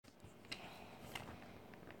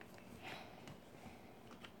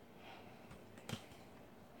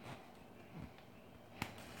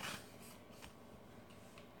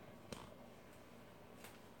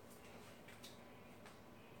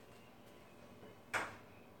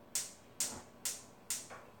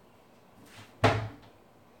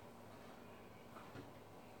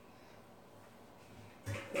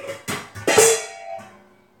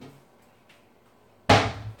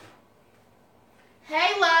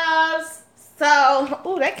So,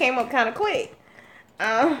 ooh, that came up kind of quick.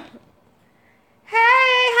 Um, hey,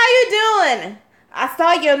 how you doing? I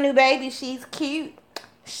saw your new baby. She's cute.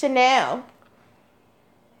 Chanel.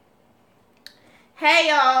 Hey,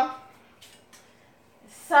 y'all.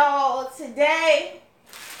 So, today,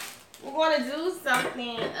 we're going to do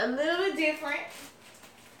something a little bit different.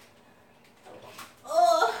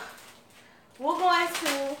 We're going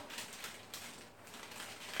to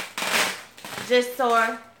just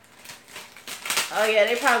sort. Oh, yeah,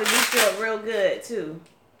 they probably do feel real good, too.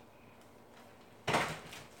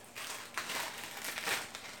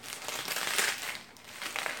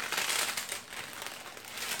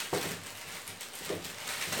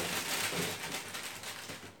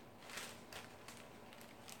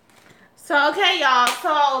 So, okay, y'all.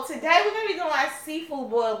 So, today we're going to be doing our seafood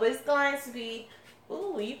boil, but it's going to be...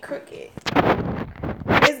 Ooh, you crooked.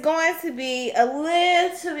 It's going to be a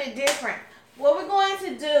little bit different. What we're going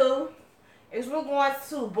to do is we're going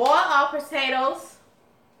to boil our potatoes.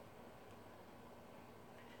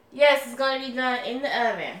 Yes, it's going to be done in the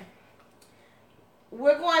oven.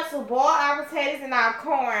 We're going to boil our potatoes and our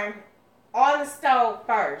corn on the stove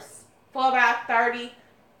first for about 30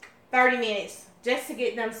 minutes just to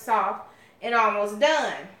get them soft and almost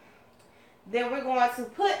done. Then we're going to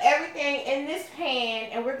put everything in this pan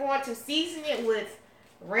and we're going to season it with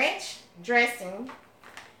ranch dressing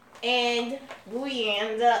and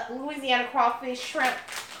Louisiana crawfish shrimp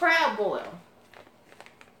crab boil.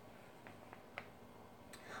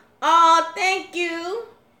 Oh, thank you.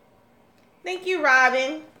 Thank you,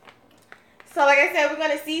 Robin. So like I said, we're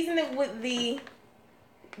going to season it with the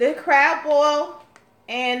crab boil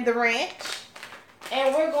and the ranch.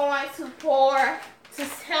 And we're going to pour, to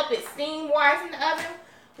help it steam while it's in the oven,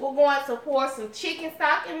 we're going to pour some chicken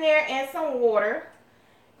stock in there and some water.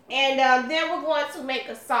 And then we're going to make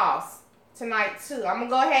a sauce tonight too. I'm going to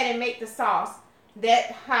go ahead and make the sauce.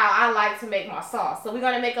 That's how I like to make my sauce. So we're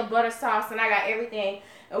going to make a butter sauce and I got everything.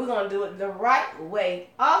 And we're going to do it the right way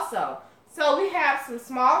also. So we have some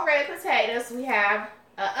small red potatoes. We have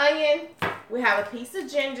an onion. We have a piece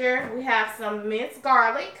of ginger. We have some minced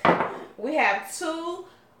garlic. We have two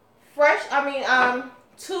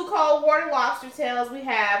cold water lobster tails. We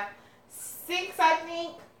have 6, I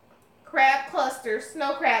think, crab clusters,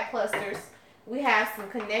 snow crab clusters. We have some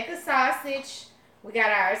Conecuh sausage. We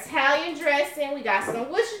got our Italian dressing. We got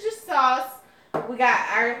some Worcestershire sauce. We got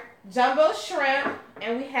our jumbo shrimp.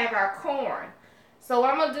 And we have our corn. So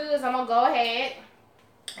what I'm going to do is I'm going to go ahead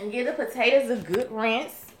and give the potatoes a good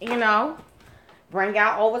rinse, you know. Bring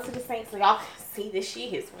y'all over to the sink so y'all can see that she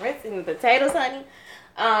is rinsing the potatoes, honey.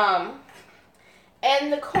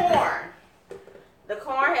 And the corn. The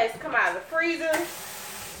corn has come out of the freezer.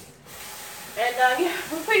 And yeah,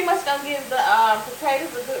 we're pretty much going to give the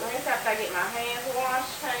potatoes a good rinse after I get my hands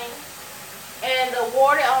washed, honey. And the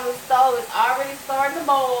water on the stove is already starting to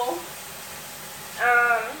boil.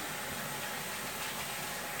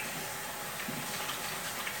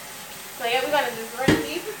 So yeah, we're going to just rinse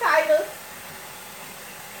these potatoes.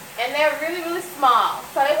 And they're really, really small.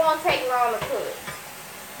 So they won't take long to cook.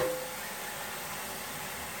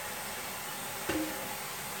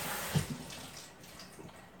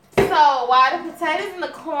 So while the potatoes and the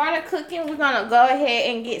corn are cooking, we're going to go ahead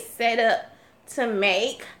and get set up to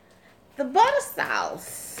make the butter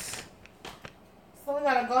sauce. So we're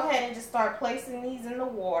going to go ahead and just start placing these in the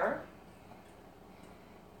water.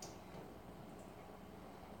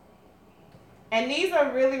 And these are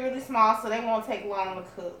really, really small, so they won't take long to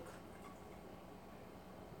cook.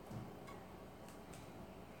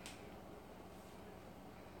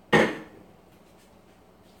 And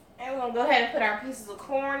we're going to go ahead and put our pieces of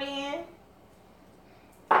corn in.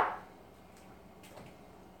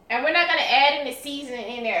 And we're not going to add any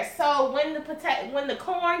seasoning in there. So when the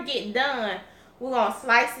corn get done, we're going to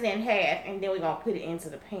slice it in half and then we're going to put it into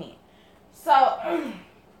the pan. So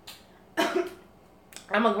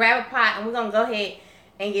I'm going to grab a pot and we're going to go ahead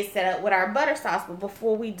and get set up with our butter sauce. But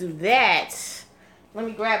before we do that, let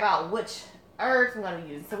me grab out which herbs we're going to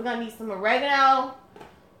use. So we're going to need some oregano,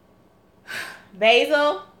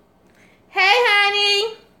 basil. Hey,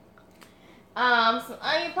 honey. Some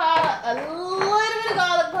onion powder, a little bit of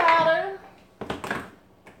garlic powder.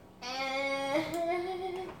 And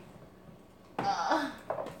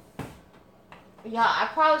y'all, I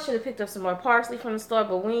probably should have picked up some more parsley from the store,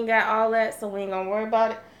 but we ain't got all that, so we ain't gonna worry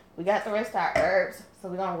about it. We got the rest of our herbs, so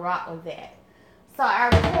we're gonna rock with that. So our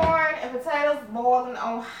corn and potatoes boiling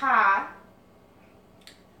on high.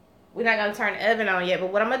 We're not gonna turn the oven on yet,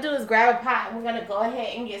 but what I'm gonna do is grab a pot and we're gonna go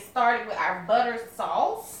ahead and get started with our butter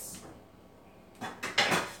sauce.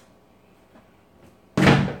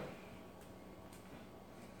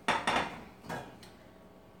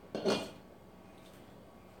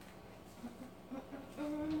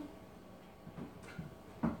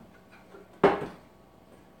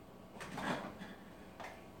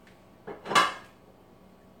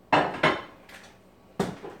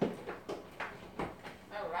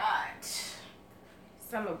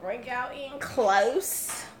 I'm gonna bring y'all in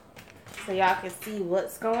close so y'all can see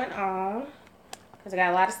what's going on. Because I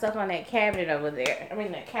got a lot of stuff on that cabinet over there. I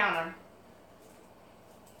mean, that counter.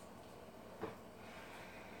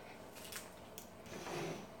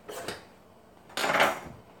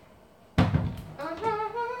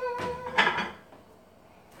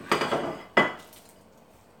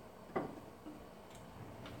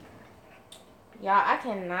 Y'all, I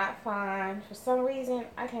cannot find, for some reason,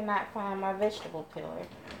 I cannot find my vegetable peeler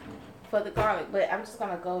for the garlic, but I'm just going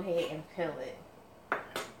to go ahead and peel it.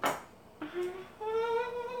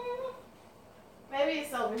 Maybe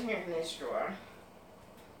it's over here in this drawer.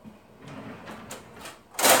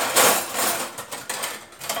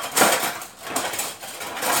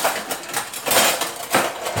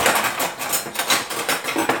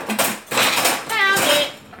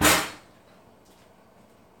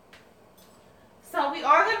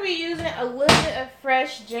 A little bit of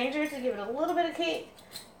fresh ginger to give it a little bit of kick.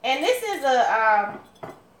 And this is a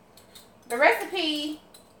the recipe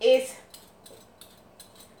is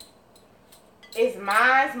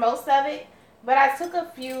mine, most of it, but I took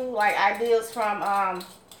a few like ideas from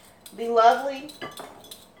the Lovely,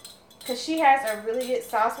 because she has a really good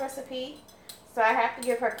sauce recipe, so I have to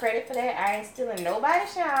give her credit for that. I ain't stealing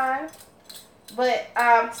nobody's shine. But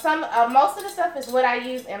most of the stuff is what I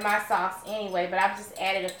use in my sauce anyway, but I've just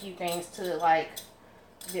added a few things to it, like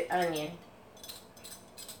the onion.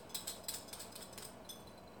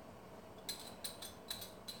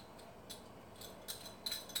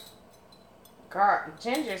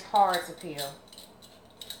 Ginger's hard to peel.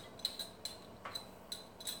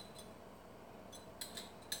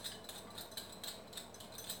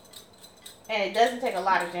 And it doesn't take a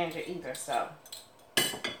lot of ginger either, so.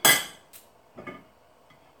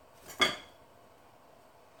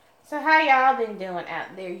 So how y'all been doing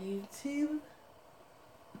out there, YouTube?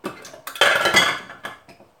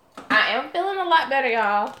 I am feeling a lot better,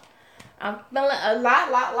 y'all. I'm feeling a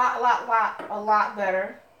lot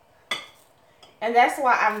better. And that's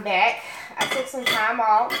why I'm back. I took some time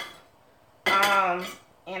off.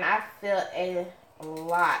 And I feel a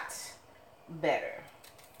lot better.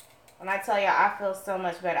 When I tell y'all I feel so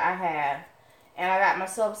much better, I have. And I got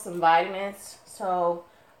myself some vitamins. So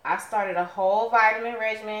I started a whole vitamin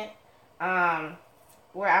regimen.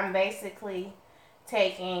 Where I'm basically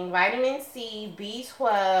taking vitamin C,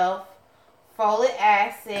 B12, folic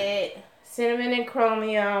acid, cinnamon and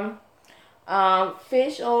chromium,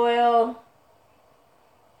 fish oil,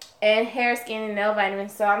 and hair, skin, and nail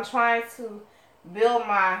vitamins. So I'm trying to build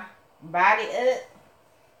my body up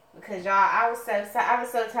because y'all, I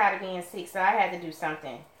was so tired of being sick, so I had to do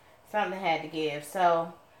something. Something had to give.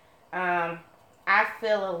 So I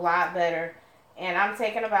feel a lot better. And I'm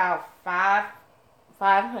taking about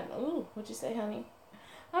 500. Ooh, what'd you say, honey?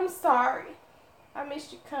 I'm sorry. I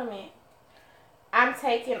missed your comment. I'm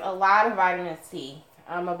taking a lot of vitamin C.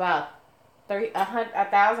 About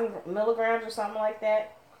 1,000 milligrams or something like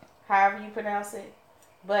that. However you pronounce it.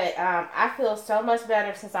 But I feel so much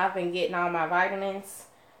better since I've been getting all my vitamins.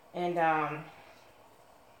 And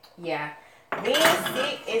yeah. Being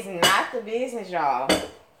sick is not the business, y'all.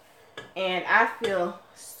 And I feel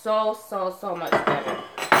so much better.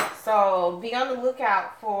 So be on the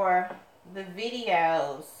lookout for the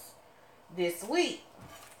videos this week,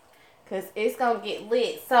 because it's going to get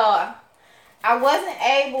lit. So I wasn't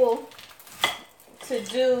able to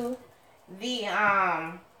do the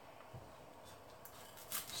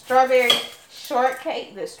strawberry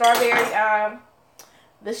shortcake, the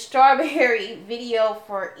strawberry video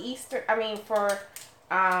for Easter, for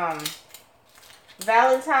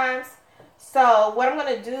Valentine's. So what I'm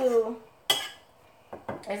going to do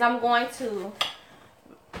is I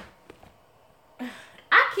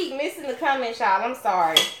keep missing the comments, y'all. I'm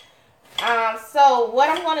sorry. So what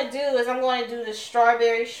I'm going to do is I'm going to do the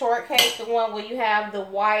strawberry shortcake, the one where you have the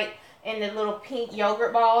white and the little pink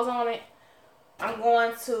yogurt balls on it. I'm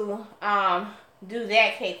going to do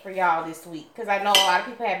that cake for y'all this week, because I know a lot of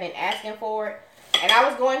people have been asking for it. And I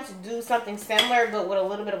was going to do something similar, but with a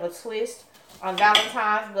little bit of a twist on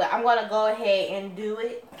Valentine's, but I'm going to go ahead and do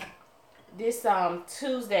it this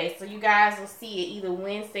Tuesday, so you guys will see it either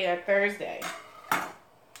Wednesday or Thursday.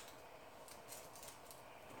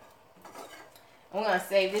 I'm going to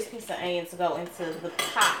save this piece of onion to go into the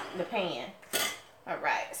pot, the pan.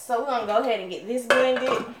 Alright, so we're going to go ahead and get this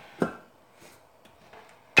blended.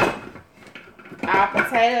 Our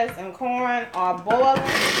potatoes and corn are boiling.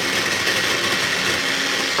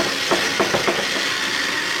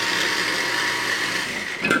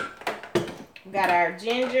 Got our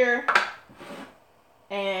ginger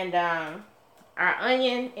and our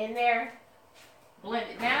onion in there. Blend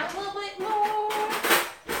it down a little bit more.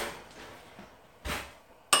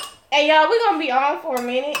 Hey, y'all, we're going to be on for a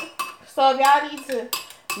minute. So if y'all need to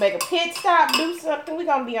make a pit stop, do something, we're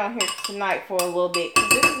going to be on here tonight for a little bit.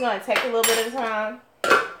 This is going to take a little bit of time.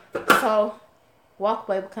 So walk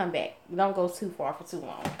away, we'll come back. We don't go too far for too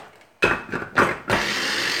long.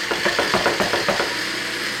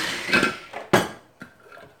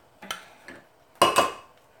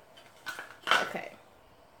 Okay.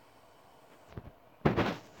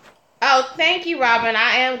 Oh, thank you, Robin.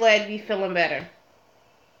 I am glad to be feeling better.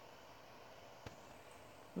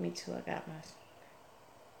 Me too, I got my...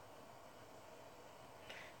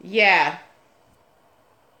 Yeah.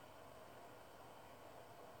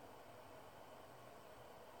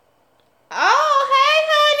 Oh, hey,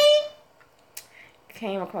 honey.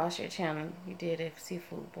 Came across your channel. You did a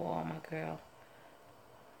seafood boil, my girl.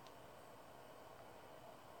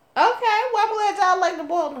 Okay, well, I'm glad y'all like the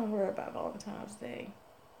boil. Don't worry about Valentine's Day.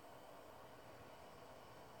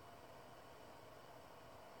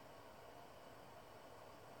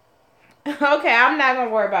 Okay, I'm not going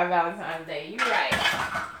to worry about Valentine's Day. You're right.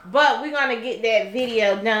 But we're going to get that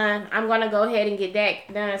video done. I'm going to go ahead and get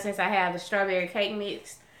that done since I have the strawberry cake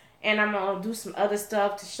mix. And I'm going to do some other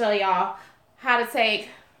stuff to show y'all how to take...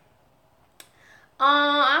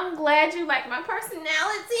 I'm glad you like my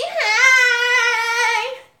personality.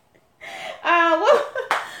 Hi!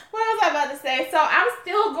 What was I about to say? So I'm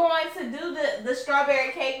still going to do the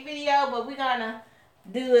strawberry cake video, but we're going to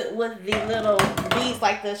do it with the little beads,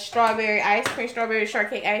 like the strawberry ice cream, strawberry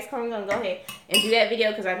shortcake ice cream. We're going to go ahead and do that video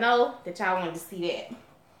because I know that y'all wanted to see that.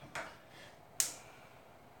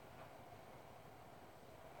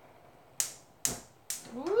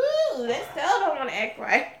 Woo, that still don't want to act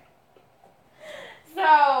right.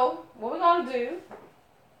 So, what we're going to do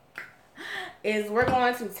is we're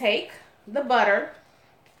going to take the butter,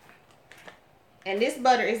 and this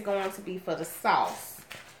butter is going to be for the sauce.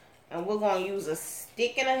 And we're going to use a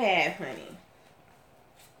stick and a half, honey.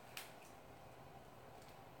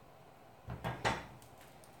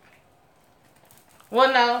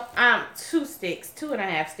 Well, no, 2 sticks,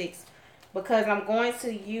 2.5 sticks, because I'm going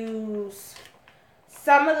to use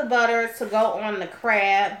some of the butter to go on the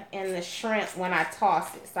crab and the shrimp when I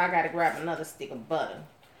toss it. So I got to grab another stick of butter.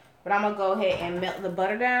 But I'm going to go ahead and melt the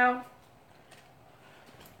butter down.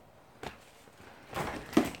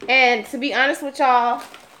 And to be honest with y'all,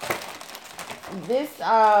 this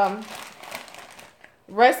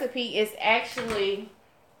recipe is actually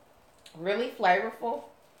really flavorful.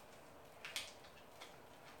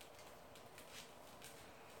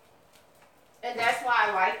 And that's why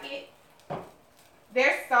I like it.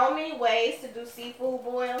 There's so many ways to do seafood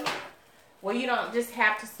boil where you don't just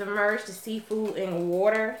have to submerge the seafood in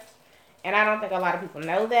water. And I don't think a lot of people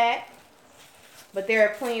know that. But there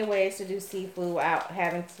are plenty of ways to do seafood without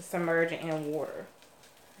having to submerge it in water.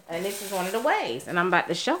 And this is one of the ways. And I'm about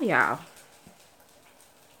to show y'all.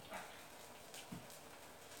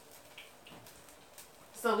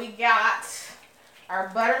 So we got our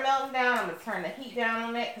butter melting down. I'm going to turn the heat down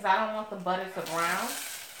on that because I don't want the butter to brown.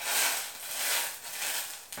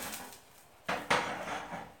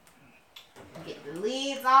 Get the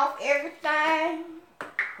lids off everything.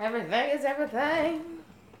 Everything is everything.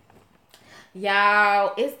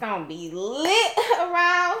 Y'all, it's going to be lit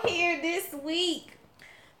around here this week.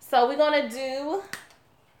 So we're going to do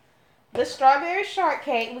the strawberry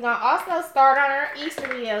shortcake. We're going to also start on our Easter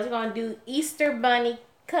videos. We're going to do Easter bunny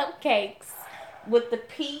cupcakes with the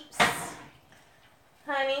Peeps,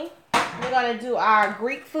 honey. We're going to do our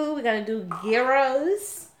Greek food. We're going to do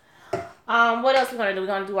gyros. What else we're going to do? We're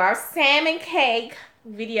going to do our salmon cake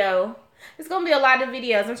video. It's going to be a lot of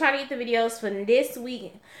videos. I'm trying to get the videos for this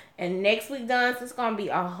week and next week done. So it's going to be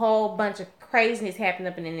a whole bunch of craziness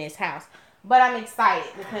happening up in this house. But I'm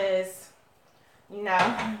excited because, you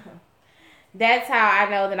know, that's how I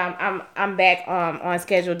know that I'm back on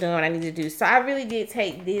schedule doing what I need to do. So I really did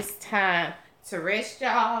take this time to rest,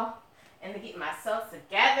 y'all, and to get myself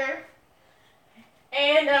together.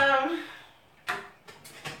 And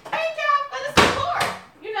thank y'all for the support.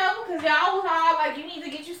 You know, because y'all was all like, you need to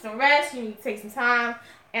get you some rest. You need to take some time.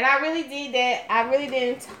 And I really did that. I really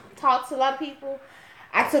didn't talk to a lot of people.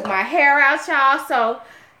 I took my hair out, y'all. So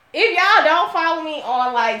if y'all don't follow me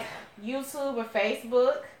on like YouTube or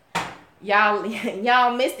Facebook,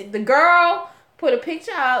 y'all missed it. The girl put a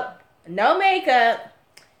picture up, no makeup,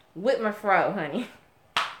 with my fro, honey.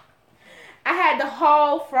 I had the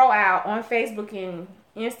whole fro out on Facebook and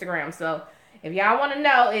Instagram. So if y'all want to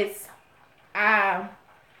know, it's Bama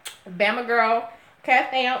Girl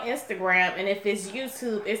Cafe on Instagram, and if it's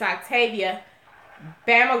YouTube, it's Octavia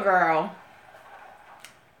Bama Girl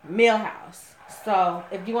Millhouse. So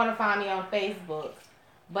if you want to find me on Facebook,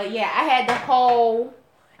 but yeah, I had the whole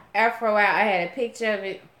afro out. I had a picture of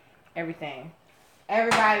it, everything.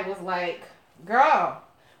 Everybody was like, girl,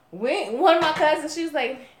 one of my cousins, she was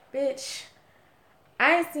like, bitch,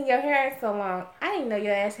 I ain't seen your hair in so long. I didn't know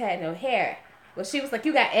your ass had no hair. But she was like,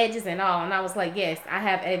 you got edges and all. And I was like, yes, I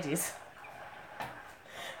have edges.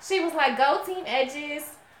 She was like, go team edges.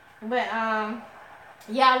 But,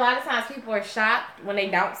 yeah, a lot of times people are shocked when they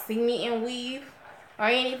don't see me in weave or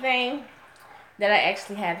anything that I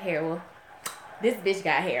actually have hair. Well, this bitch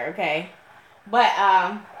got hair, okay? But,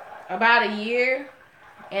 about a year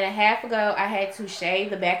and a half ago, I had to shave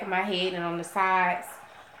the back of my head and on the sides.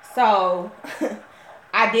 So,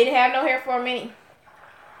 I didn't have no hair for a minute.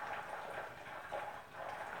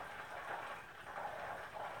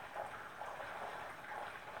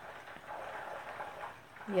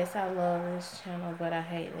 Yes, I love this channel, but I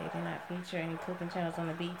hate they do not feature any cooking channels on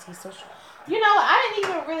the BET Social. You know, I didn't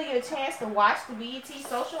even really get a chance to watch the BET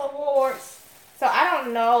Social Awards, so I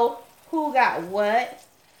don't know who got what.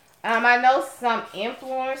 I know some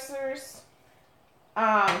influencers,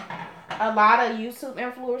 a lot of YouTube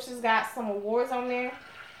influencers got some awards on there.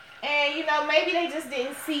 And, you know, maybe they just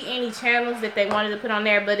didn't see any channels that they wanted to put on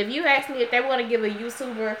there. But if you ask me if they want to give a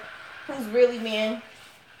YouTuber who's really been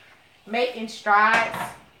making strides,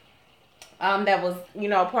 that was, you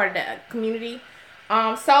know, part of the community,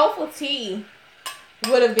 Soulful Tea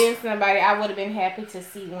would have been somebody I would have been happy to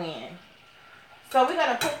see win. So we're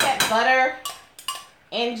going to put that butter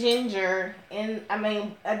and ginger in,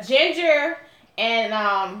 ginger and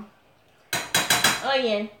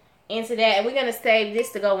onion into that. And we're going to save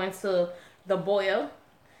this to go into the boil.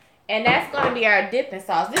 And that's going to be our dipping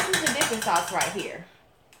sauce. This is the dipping sauce right here.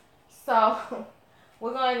 So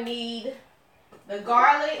we're going to need the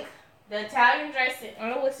garlic, the Italian dressing,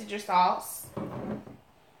 and the Worcestershire sauce.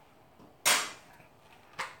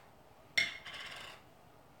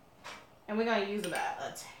 And we're going to use about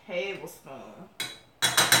a tablespoon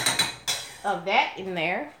of that in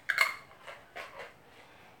there.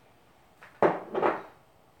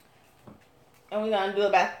 And we're going to do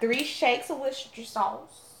about 3 shakes of Worcestershire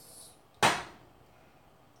sauce.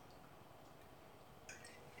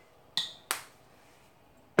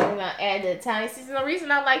 We're going to add the Italian seasoning. The reason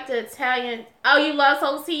I like the Italian... Oh, you love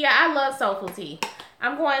Soulful Tea? Yeah, I love Soulful Tea.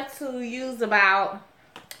 I'm going to use about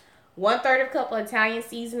 1/3 cup of Italian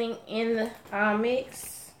seasoning in the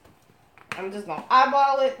mix. I'm just going to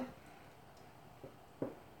eyeball it.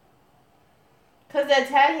 Because the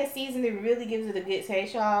Italian seasoning really gives it a good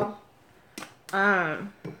taste, y'all. I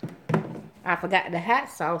forgot the hot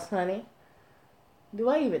sauce, honey. Do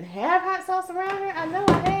I even have hot sauce around here? I know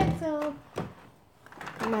I had some.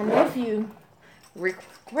 My nephew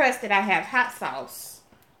requested I have hot sauce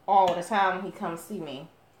all the time when he comes see me.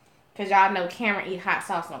 Because y'all know Cameron eat hot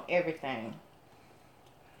sauce on everything.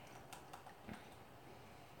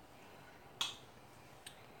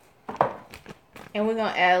 And we're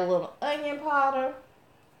going to add a little onion powder.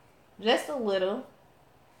 Just a little.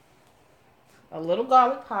 A little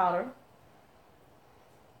garlic powder.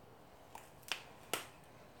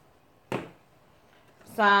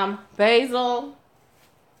 Some basil.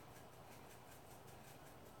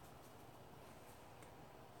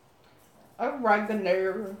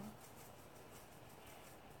 Oregano.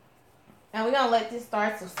 And we're going to let this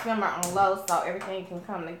start to simmer on low so everything can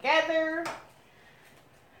come together.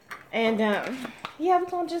 And, yeah, we're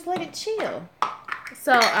going to just let it chill.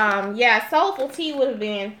 So, yeah, Soulful Tea would have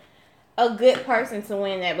been a good person to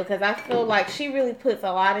win that because I feel like she really puts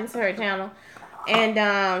a lot into her channel.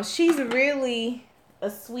 And, she's really a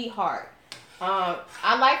sweetheart.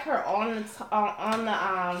 I like her on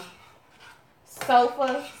the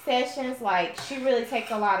sofa sessions. Like, she really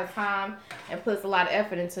takes a lot of time and puts a lot of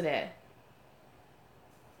effort into that.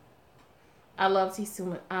 I love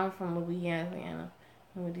seafood. I'm from Louisiana.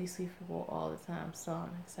 And we do seafood boil all the time. So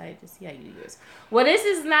I'm excited to see how you do yours. Well, this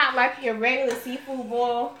is not like your regular seafood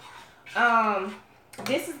boil.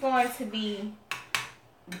 This is going to be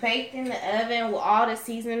baked in the oven with all the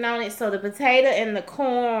seasoning on it. So the potato and the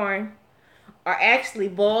corn are actually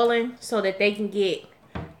boiling so that they can get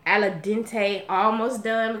al dente, almost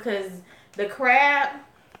done, because the crab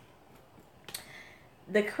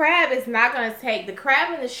is not going to take, the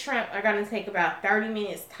crab and the shrimp are going to take about 30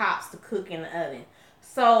 minutes tops to cook in the oven.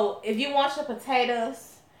 So if you want your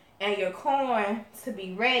potatoes and your corn to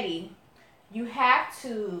be ready, you have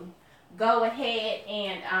to go ahead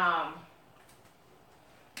and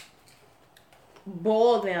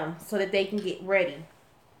boil them so that they can get ready.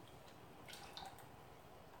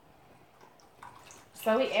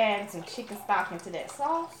 So we add some chicken stock into that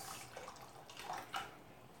sauce.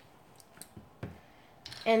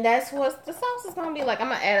 And that's what the sauce is gonna be like. I'm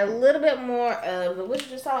gonna add a little bit more of the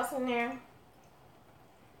Worcestershire sauce in there.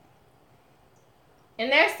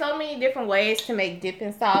 And there's so many different ways to make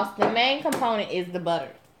dipping sauce. The main component is the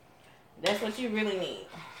butter. That's what you really need.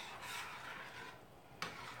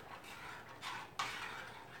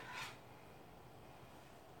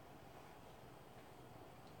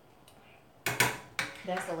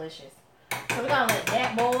 That's delicious. So we're gonna let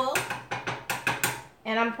that boil.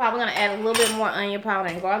 And I'm probably gonna add a little bit more onion powder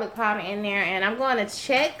and garlic powder in there. And I'm gonna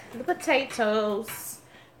check the potatoes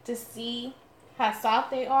to see how soft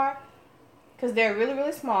they are, because they're really,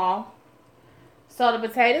 really small. So the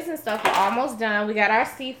potatoes and stuff are almost done. We got our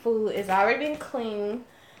seafood. It's already been cleaned.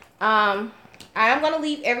 I'm going to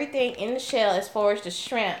leave everything in the shell as far as the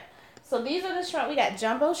shrimp. So these are the shrimp. We got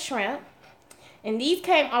jumbo shrimp. And these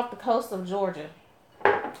came off the coast of Georgia.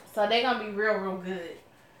 So they're going to be real, real good.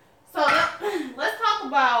 So let's talk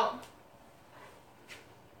about...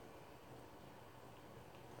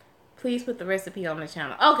 Please put the recipe on the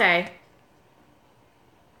channel. Okay.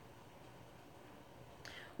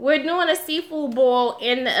 We're doing a seafood boil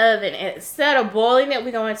in the oven. Instead of boiling it,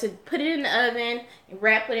 we're going to put it in the oven and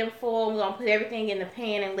wrap it in foil. We're going to put everything in the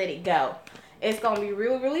pan and let it go. It's going to be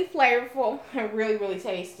really, really flavorful and really, really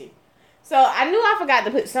tasty. So I knew I forgot to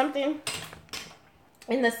put something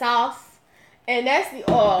in the sauce. And that's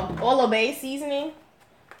the Oil Bay seasoning.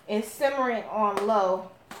 It's simmering on low.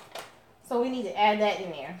 So we need to add that in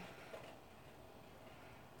there.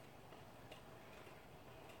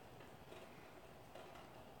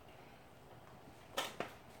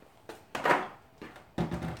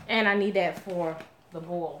 And I need that for the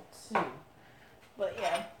boil too. But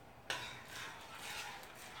yeah.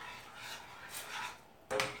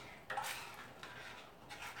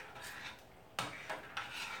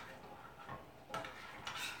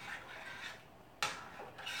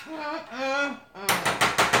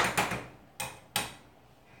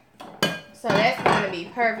 So that's going to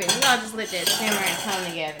be perfect. We're going to just let that simmer and come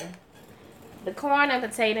together. The corn and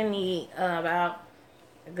potato need about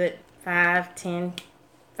a good 5.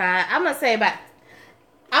 I'm going to say about,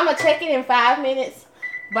 I'm going to check it in 5 minutes,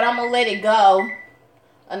 but I'm going to let it go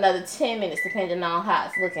another 10 minutes depending on how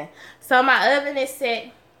it's looking. So my oven is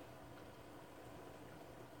set.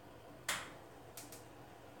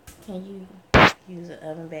 Can you use an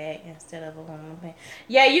oven bag instead of a aluminum pan?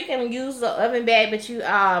 Yeah, you can use the oven bag, but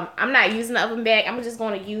I'm not using the oven bag. I'm just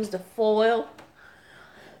going to use the foil,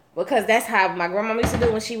 because that's how my grandma used to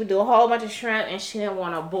do when she would do a whole bunch of shrimp and she didn't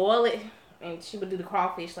want to boil it, and she would do the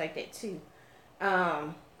crawfish like that too.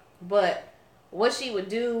 But what she would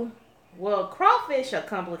do, well, crawfish are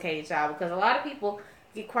complicated, y'all, because a lot of people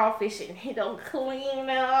get crawfish and they don't clean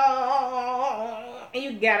them, and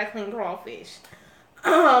you gotta clean crawfish.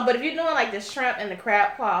 But if you're doing like the shrimp and the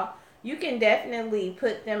crab claw, you can definitely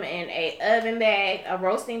put them in a oven bag, a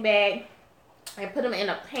roasting bag, and put them in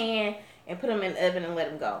a pan and put them in the oven and let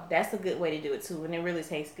them go. That's a good way to do it too, and it really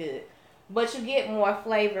tastes good. But you get more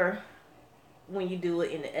flavor when you do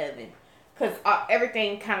it in the oven, because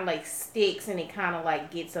everything kind of like sticks and it kind of like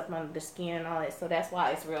gets up under the skin and all that. So that's why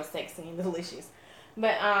it's real sexy and delicious.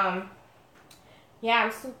 But yeah,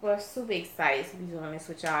 I'm super, super excited to be doing this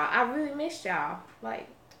with y'all. I really missed y'all. Like,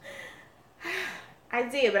 I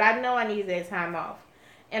did, but I know I needed that time off.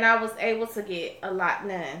 And I was able to get a lot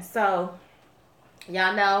done. So,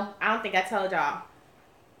 y'all know, I don't think I told y'all.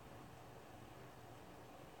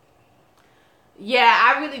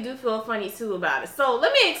 Yeah, I really do feel funny too about it. So,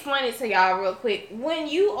 let me explain it to y'all real quick. When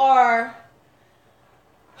you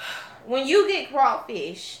get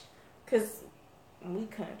crawfish, because we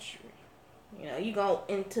country, you know, you go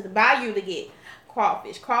into the bayou to get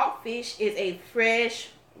crawfish. Crawfish is a fresh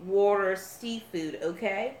water seafood,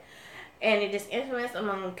 okay? And it is infamous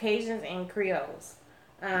among Cajuns and Creoles.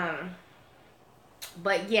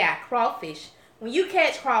 But yeah, crawfish. When you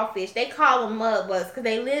catch crawfish, they call them mud bugs because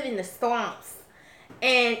they live in the swamps.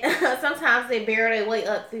 And sometimes they bury their way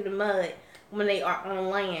up through the mud when they are on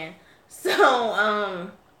land.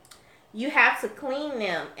 So, you have to clean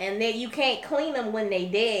them, and then you can't clean them when they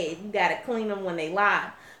dead. You gotta clean them when they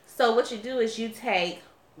live. So what you do is you take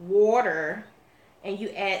water and you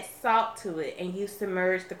add salt to it, and you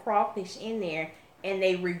submerge the crawfish in there, and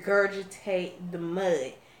they regurgitate the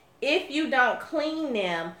mud. If you don't clean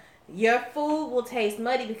them, your food will taste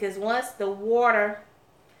muddy, because once the water,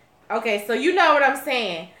 okay, so you know what I'm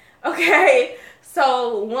saying, okay?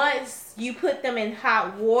 So once you put them in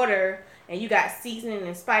hot water and you got seasoning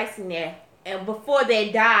and spice in there, and before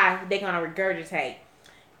they die, they're gonna regurgitate,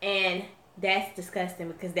 and that's disgusting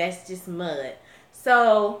because that's just mud.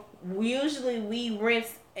 So usually we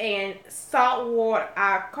rinse and salt water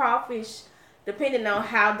our crawfish depending on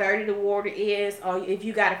how dirty the water is, or if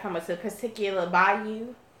you got it from a particular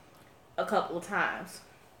bayou, a couple of times.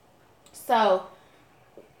 So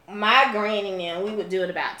my granny and them, we would do it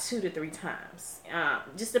about 2 to 3 times.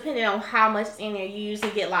 Just depending on how much is in there. You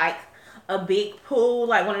usually get like a big pool,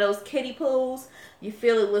 like one of those kiddie pools. You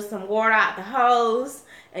fill it with some water out the hose,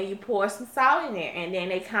 and you pour some salt in there, and then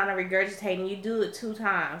they kind of regurgitate, and you do it 2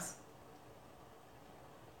 times.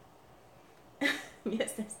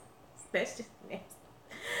 Yes, that's just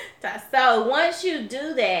nasty. So once you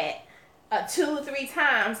do that 2 or 3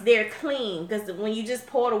 times, they're clean. Because when you just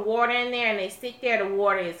pour the water in there and they sit there, the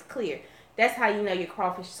water is clear. That's how you know your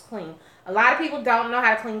crawfish is clean. A lot of people don't know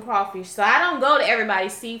how to clean crawfish. So I don't go to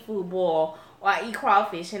everybody's seafood boil or I eat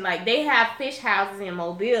crawfish. And like they have fish houses in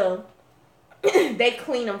Mobile. They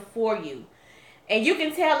clean them for you. And you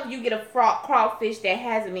can tell if you get a crawfish that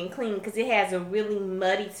hasn't been cleaned because it has a really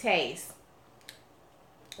muddy taste.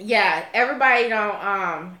 Yeah, everybody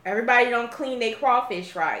don't clean their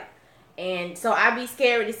crawfish right. And so I be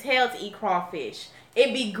scared as hell to eat crawfish.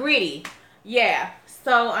 It be gritty. Yeah.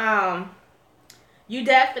 So you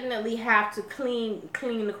definitely have to clean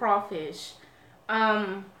the crawfish.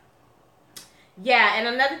 Yeah, and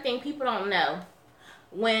another thing people don't know,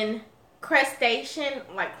 when crustacean,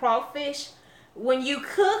 like crawfish, when you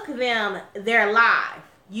cook them, they're live.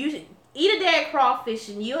 You eat a dead crawfish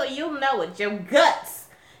and you'll know it. Your guts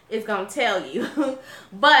is gonna tell you.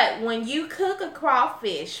 But when you cook a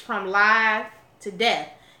crawfish from live to death,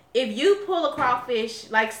 if you pull a crawfish,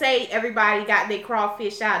 like say everybody got their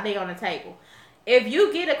crawfish out there on the table. If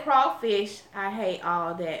you get a crawfish, I hate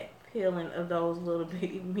all that peeling of those little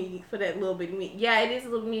bitty meat for that little bitty meat. Yeah, it is a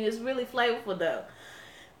little meat. It's really flavorful though.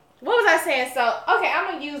 What was I saying? So, okay,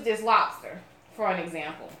 I'm gonna use this lobster for an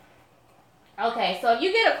example. Okay, so if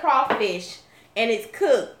you get a crawfish and it's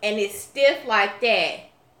cooked and it's stiff like that,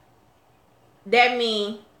 that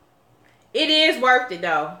means it is worth it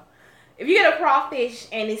though. If you get a crawfish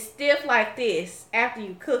and it's stiff like this after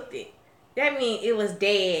you cooked it, that means it was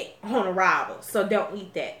dead on arrival. So don't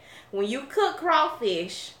eat that. When you cook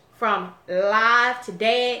crawfish from live to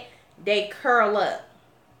dead, they curl up.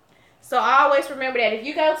 So always remember that if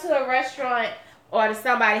you go to a restaurant or to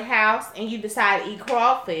somebody's house and you decide to eat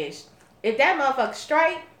crawfish, if that motherfucker's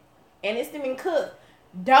straight and it's been cooked,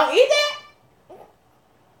 don't eat that.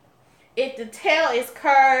 If the tail is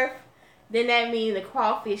curved, then that means the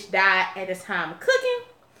crawfish died at the time of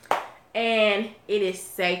cooking and it is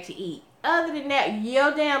safe to eat. Other than that,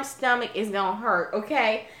 your damn stomach is gonna hurt,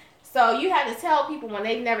 okay? So you have to tell people when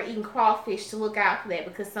they've never eaten crawfish to look out for that,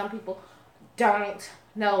 because some people don't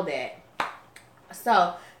know that.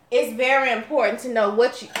 So it's very important to know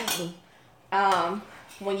what you're eating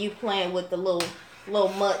when you playing with the little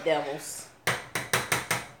mud devils.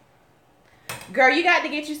 Girl, you got to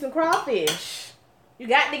get you some crawfish. You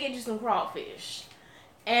got to get you some crawfish.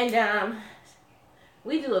 And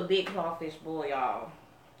we do a big crawfish boil, y'all.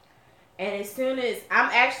 And as soon as I'm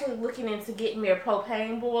actually looking into getting me a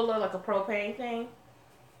propane boiler, like a propane thing.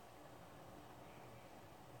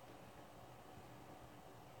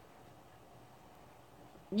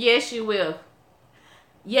 Yes, you will.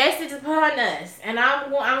 Yes, it's upon us. And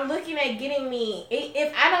I'm looking at getting me.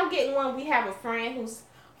 If I don't get one, we have a friend who's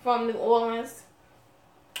from New Orleans.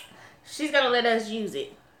 She's gonna let us use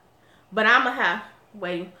it, but I'm gonna have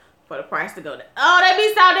waiting for the price to go down. Oh, they be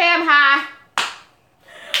so damn high.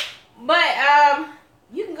 But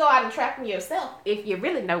you can go out and trap them yourself if you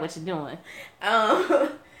really know what you're doing.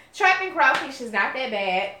 Trapping crawfish is not that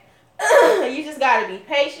bad. You just gotta be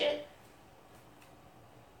patient.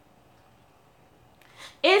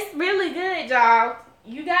 It's really good, y'all.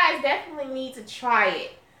 You guys definitely need to try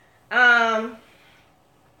it.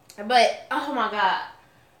 But oh my god,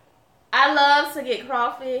 I love to get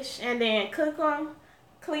crawfish and then cook them,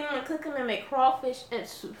 clean them and cook them and make crawfish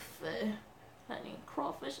etouffee. Honey,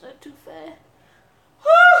 crawfish etouffee.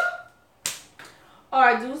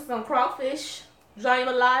 Or do some crawfish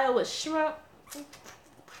jambalaya with shrimp.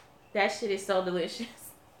 That shit is so delicious.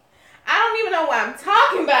 I don't even know why I'm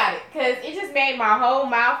talking about it, because it just made my whole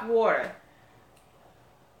mouth water.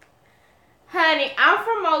 Honey, I'm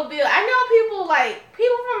from Mobile. I know people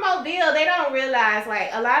from Mobile, they don't realize, like,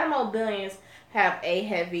 a lot of Mobilians have a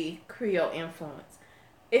heavy Creole influence.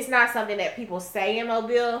 It's not something that people say in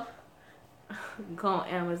Mobile. Go on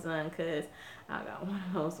Amazon, because I got one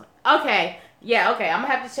of those. Okay. Yeah, okay. I'm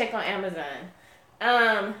going to have to check on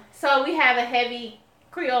Amazon. So we have a heavy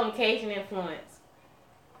Creole and Cajun influence.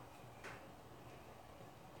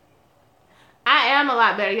 I am a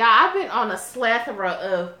lot better, y'all. I've been on a plethora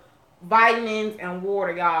of vitamins and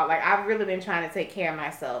water, y'all. Like, I've really been trying to take care of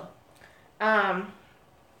myself.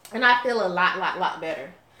 And I feel a lot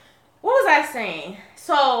better. What was I saying?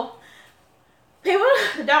 So, people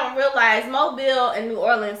don't realize Mobile and New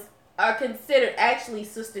Orleans are considered actually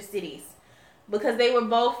sister cities because they were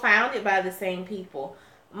both founded by the same people.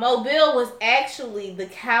 Mobile was actually the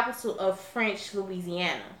capital of French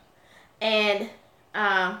Louisiana. And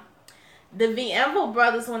the Bienville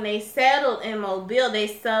brothers, when they settled in Mobile, they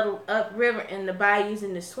settled upriver in the bayous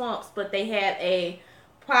and the swamps, but they had a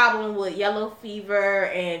problem with yellow fever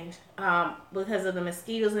and because of the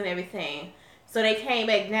mosquitoes and everything. So they came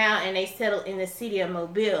back down and they settled in the city of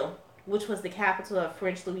Mobile, which was the capital of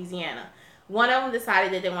French Louisiana. One of them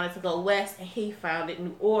decided that they wanted to go west, and he founded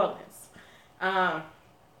New Orleans.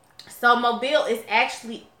 So Mobile is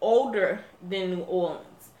actually older than New Orleans.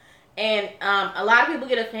 And a lot of people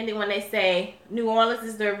get offended when they say New Orleans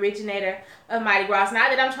is the originator of Mardi Gras. Not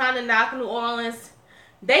that I'm trying to knock New Orleans.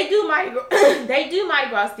 They do Mardi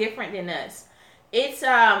Gras different than us. It's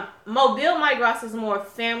Mobile Mardi Gras is more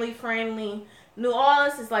family friendly. New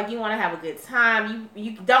Orleans is like you want to have a good time.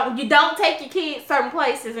 You don't take your kids certain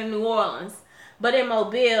places in New Orleans, but in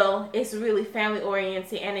Mobile it's really family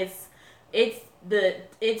oriented, and it's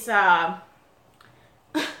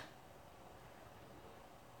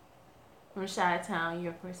from Chi-Town.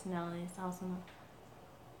 Your personality is awesome.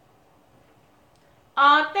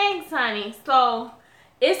 Thanks, honey. So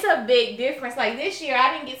it's a big difference. Like this year,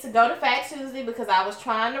 I didn't get to go to Fat Tuesday because I was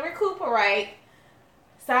trying to recuperate.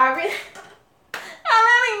 So I really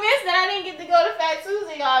missed that I didn't get to go to Fat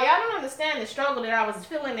Tuesday, y'all. Y'all don't understand the struggle that I was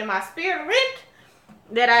feeling in my spirit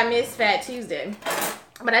that I missed Fat Tuesday.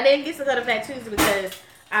 But I didn't get to go to Fat Tuesday because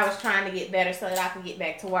I was trying to get better so that I could get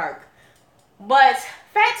back to work. But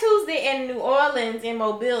Fat Tuesday in New Orleans and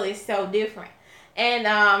Mobile is so different. And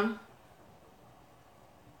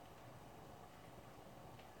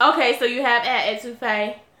okay, so you have at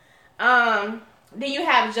Etouffee. Then you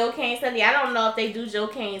have Joe Cain Sunday. I don't know if they do Joe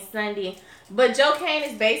Cain Sunday, but Joe Cain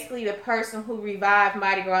is basically the person who revived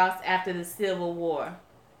Mardi Gras after the Civil War.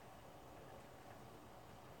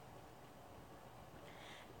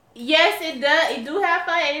 Yes, it does. It do have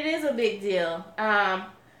fun, and it is a big deal.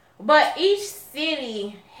 But each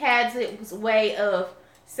city has its way of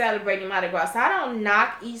celebrating Mardi Gras. So I don't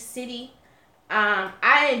knock each city.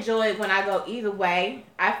 I enjoy it when I go either way.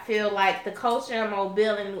 I feel like the culture in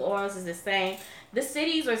Mobile and New Orleans is the same. The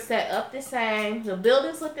cities are set up the same. The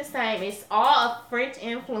buildings look the same. It's all a French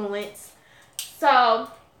influence.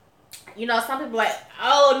 So, you know, some people are like,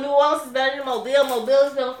 oh, New Orleans is better than Mobile. Mobile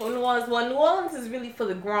is better for New Orleans. Well, New Orleans is really for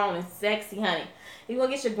the grown and sexy, honey. You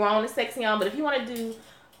want to get your grown and sexy on, but if you want to do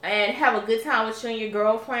and have a good time with you and your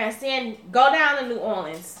girlfriends, then go down to New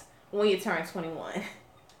Orleans when you turn 21.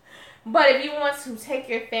 But if you want to take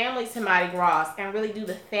your family to Mardi Gras and really do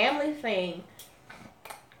the family thing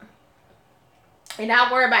and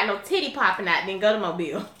not worry about no titty popping out, then go to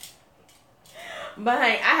Mobile. But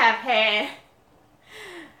honey,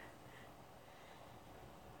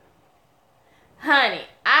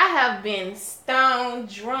 I have been stone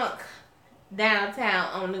drunk downtown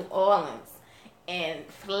on New Orleans and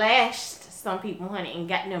flashed some people, honey, and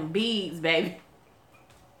got them beads, baby.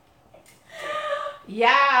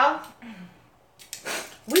 Y'all,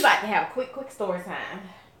 we about to have a quick story time.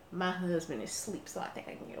 My husband is asleep, so I think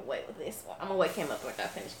I can get away with this one. I'm gonna wake him up after I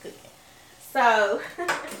finish cooking. So,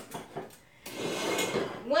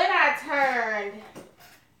 when I turned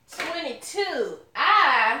 22,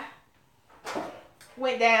 I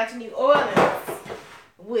went down to New Orleans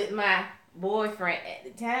with my boyfriend at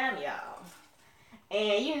the time, y'all.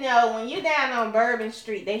 And you know, when you're down on Bourbon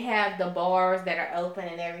Street, they have the bars that are open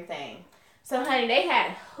and everything. So, honey, they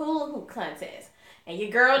had hula hoop contests. And your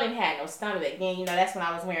girl didn't have no stomach. Again, you know, that's when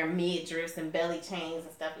I was wearing midriffs and belly chains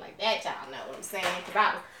and stuff like that. Y'all know what I'm saying. Because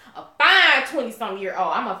I was a fine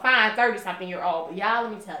 20-something-year-old. I'm a fine 30-something-year-old. But y'all,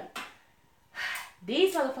 let me tell you.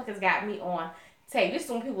 These motherfuckers got me on tape. This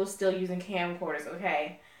is when people were still using camcorders,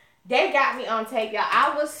 okay? They got me on tape, y'all.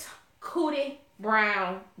 I was Cootie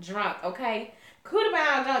Brown drunk, okay? Cootie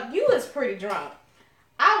Brown drunk. You was pretty drunk.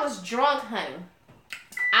 I was drunk, honey.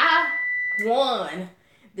 I won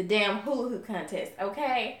the damn hula hoop contest,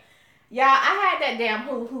 okay? Y'all, I had that damn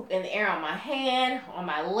hula hoop in the air on my hand, on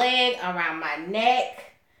my leg, around my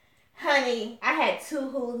neck. Honey, I had 2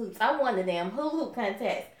 hula hoops. I won the damn hula hoop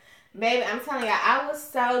contest. Baby, I'm telling y'all, I was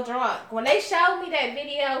so drunk. When they showed me that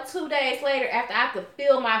video 2 days later after I could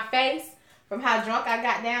feel my face from how drunk I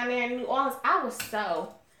got down there in New Orleans, I was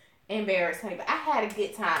so embarrassed, honey. But I had a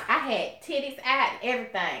good time. I had titties out and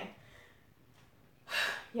everything.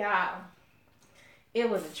 Y'all, it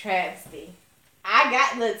was a travesty. I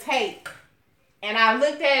got the tape And I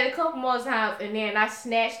looked at it a couple more times, and then I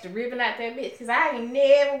snatched the ribbon out that bitch. Because I ain't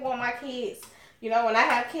never want my kids. You know, when I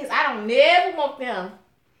have kids, I don't never want them.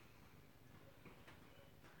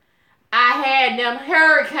 I had them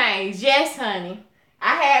hurricanes. Yes, honey.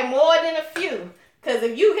 I had more than a few. Because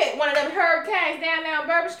if you hit one of them hurricanes down there on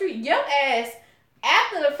Bourbon Street, your ass,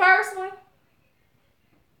 after the first one,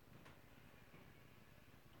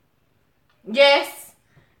 yes.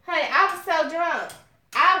 Honey, I was so drunk.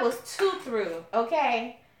 I was too through,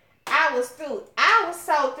 okay? I was through. I was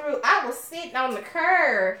so through. I was sitting on the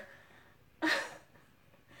curb.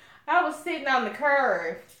 I was sitting on the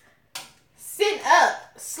curb. Sitting up,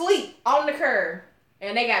 sleep on the curb.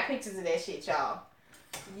 And they got pictures of that shit, y'all.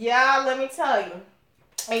 Y'all, let me tell you.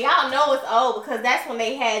 And y'all know it's old because that's when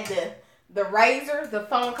they had the razor, the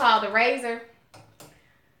phone called the razor.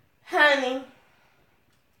 Honey,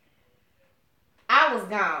 I was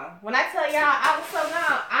gone. When I tell y'all I was so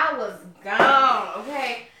gone, I was gone,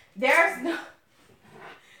 okay? There's no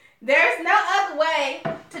other way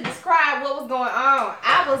to describe what was going on.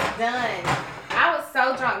 I was done. I was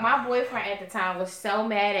so drunk. My boyfriend at the time was so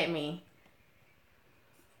mad at me.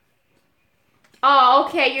 Oh,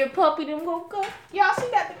 okay, your puppy done woke up. Y'all, she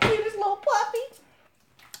got the cutest little puppy.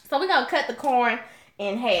 So we're going to cut the corn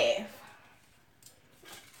in half.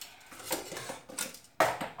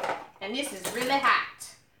 And this is really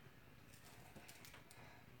hot.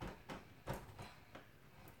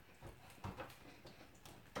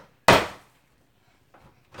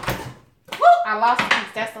 Woo! I lost a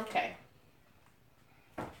piece. That's okay.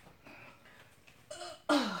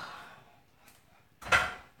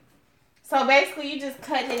 So basically, you're just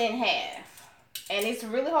cutting it in half. And it's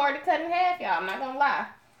really hard to cut in half, y'all. I'm not going to lie.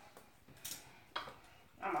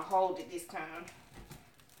 I'm going to hold it this time.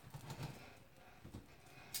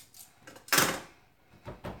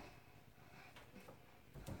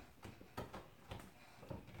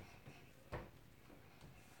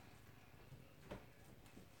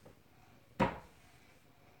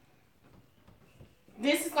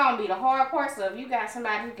 This is going to be the hard part. So if you got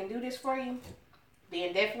somebody who can do this for you,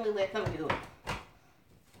 then definitely let them do it.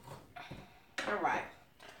 Alright.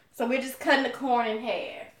 So we're just cutting the corn in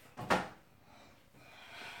half.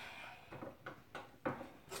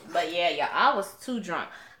 But yeah, y'all, I was too drunk.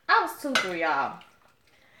 I was too through, y'all.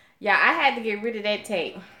 Yeah, I had to get rid of that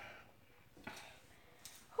tape.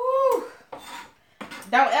 Whew.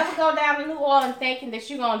 Don't ever go down to New Orleans thinking that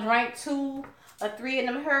you're going to drink 2 or 3 of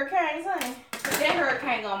them hurricanes, honey. Because that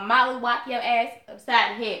hurricane going to mollywop your ass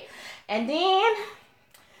upside the head. And then,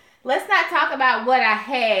 let's not talk about what I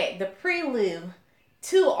had, the prelude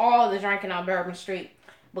to all the drinking on Bourbon Street.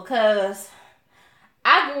 Because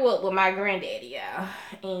I grew up with my granddaddy, y'all.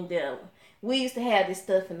 And we used to have this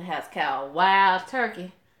stuff in the house called wild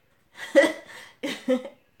turkey.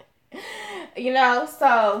 You know,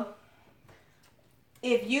 so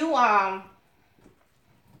if you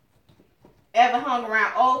ever hung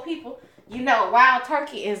around old people, you know wild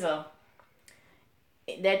turkey is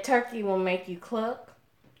that turkey will make you cluck.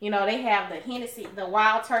 You know, they have the Hennessy, the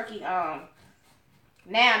wild turkey. Now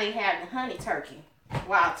they have the honey turkey,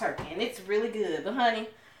 wild turkey, and it's really good. But honey,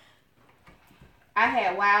 I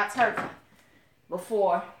had wild turkey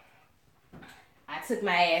before I took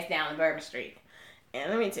my ass down to Bourbon Street. And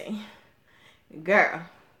let me tell you, girl,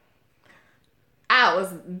 I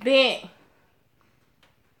was bent.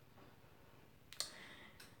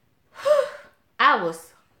 I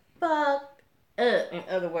was fucked up, in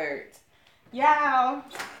other words. Y'all,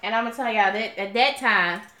 and I'm going to tell y'all that at that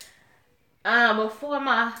time, before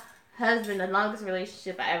my husband, the longest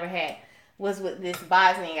relationship I ever had was with this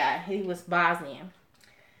Bosnian guy. He was Bosnian.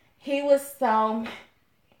 He was so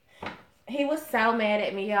mad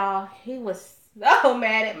at me, y'all. He was so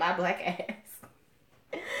mad at my black ass.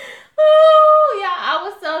 Ooh, y'all, I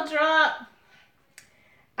was so drunk.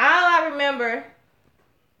 All I remember,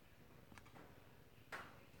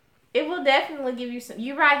 it will definitely give you some.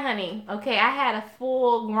 You're right, honey. Okay, I had a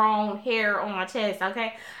full-grown hair on my chest,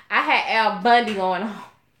 okay? I had Al Bundy going on.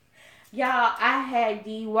 Y'all, I had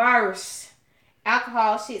the worst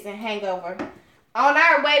alcohol shits and hangover. On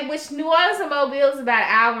our way, which New Orleans to Mobile is about an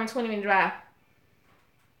hour and 20-minute drive.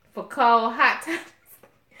 For cold, hot times.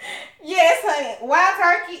 Yes, honey. Wild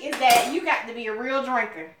turkey is that you got to be a real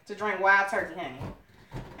drinker to drink wild turkey, honey.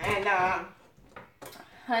 And,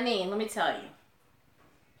 honey, let me tell you.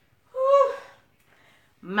 Whew,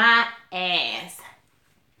 my ass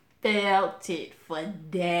felt it for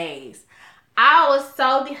days. I was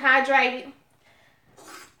so dehydrated.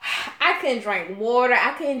 I couldn't drink water.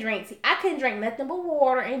 I couldn't drink tea. I couldn't drink nothing but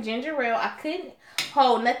water and ginger ale. I couldn't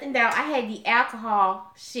hold nothing down. I had the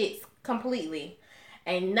alcohol shits completely.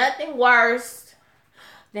 Ain't nothing worse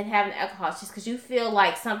than having alcohol just because you feel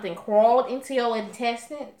like something crawled into your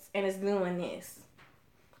intestines and it's doing this.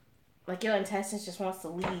 Like your intestines just wants to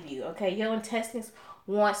leave you, okay? Your intestines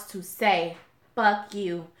wants to say, fuck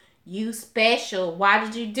you. You special. Why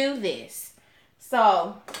did you do this?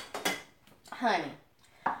 So, honey,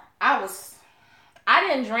 I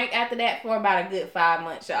didn't drink after that for about a good 5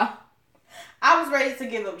 months, y'all. I was ready to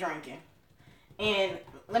give up drinking. And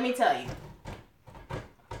let me tell you,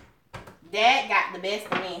 Dad got the best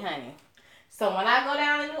of me, honey. So when I go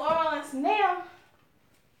down to New Orleans now,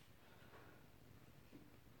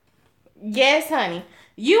 yes, honey,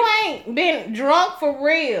 you ain't been drunk for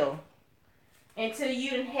real until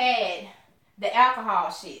you done had the alcohol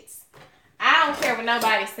shits. I don't care what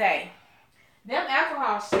nobody say. Them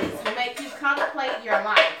alcohol shits will make you contemplate your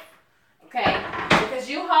life, okay? Because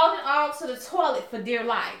you holding on to the toilet for dear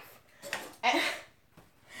life.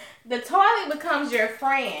 The toilet becomes your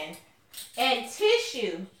friend. And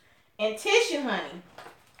tissue, honey,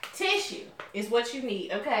 tissue is what you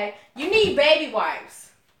need, okay? You need baby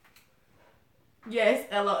wipes. Yes,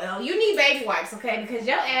 LOL. You need baby wipes, okay? Because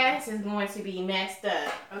your ass is going to be messed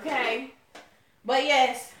up, okay? But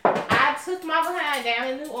yes, I took my behind down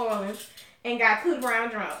in New Orleans and got Cooter Brown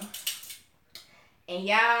drunk. And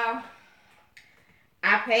y'all,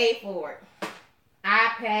 I paid for it.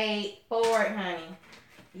 I paid for it, honey.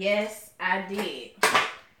 Yes, I did.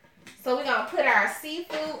 So we're going to put our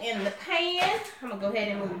seafood in the pan. I'm going to go ahead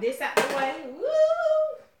and move this out the way. Woo!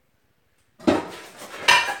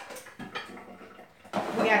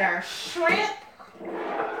 We got our shrimp.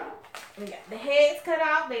 We got the heads cut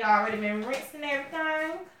off. They already been rinsed and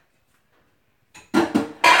everything.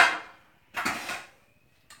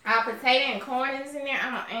 Our potato and corn is in there.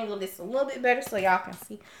 I'm going to angle this a little bit better so y'all can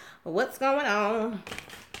see what's going on.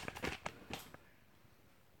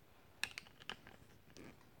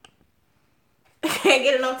 Can't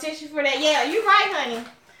get enough tissue for that. Yeah, you're right, honey.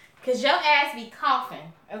 Because your ass be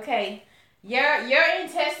coughing, okay? Your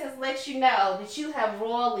intestines let you know that you have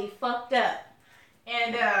royally fucked up.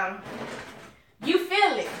 And you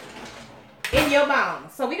feel it in your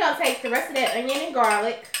bones. So we're going to take the rest of that onion and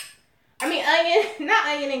garlic. Not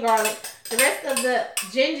onion and garlic. The rest of the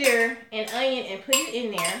ginger and onion and put it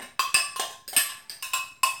in there.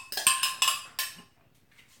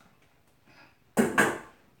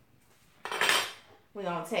 We're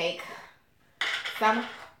going to take some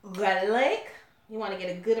garlic. You want to get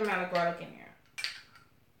a good amount of garlic in there.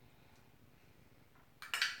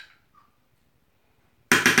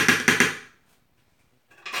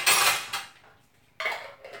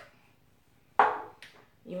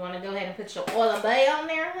 You want to go ahead and put your oil bay on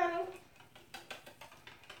there, honey.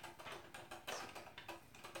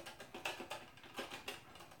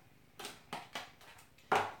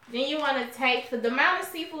 Then you want to take, for the amount of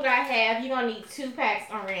seafood I have, you're going to need 2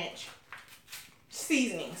 packs of ranch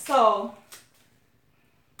seasoning. So,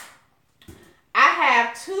 I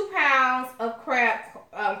have 2 pounds of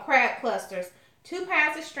crab clusters, 2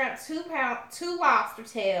 pounds of shrimp, 2 lobster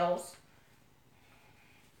tails.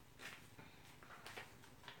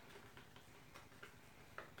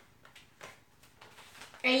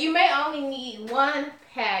 And you may only need 1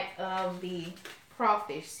 pack of the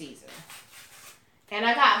crawfish seasoning. And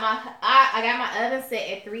I got my oven set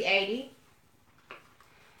at 380.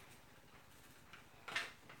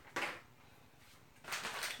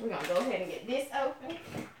 We're gonna go ahead and get this open.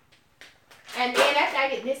 And then after I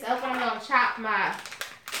get this open, I'm gonna chop my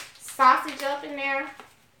sausage up in there.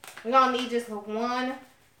 We're gonna need just 1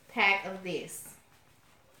 pack of this.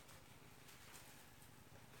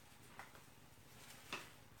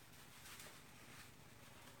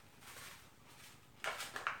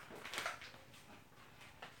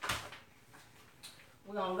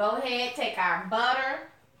 We're going to go ahead, take our butter.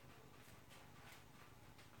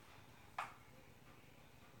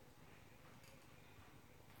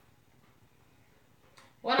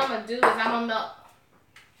 What I'm going to do is I'm going to melt.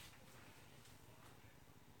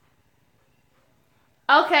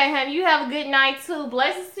 Okay, honey, you have a good night too.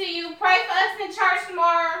 Blessings to you. Pray for us in church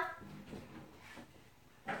tomorrow.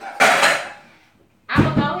 I'm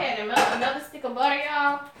going to go ahead and melt another stick of butter,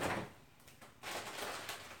 y'all.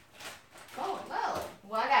 Oh, no.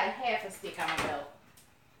 Well, I got a half a stick on my belt.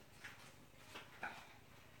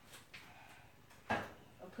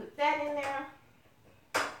 I'll put that in there.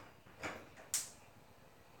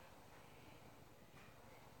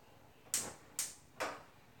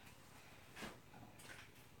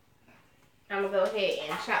 I'm going to go ahead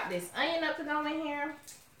and chop this onion up to go in here.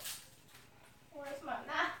 Where's my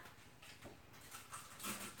knife?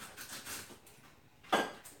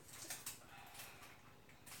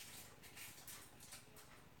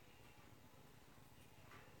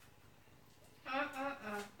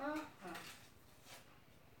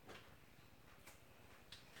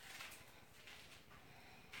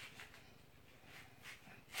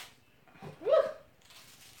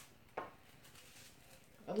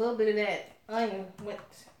 little bit of that onion went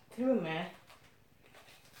through, man.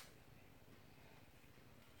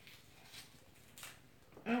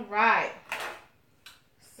 All right.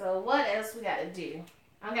 So what else we gotta do?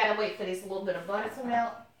 I gotta wait for this little bit of butter to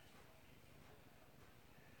melt.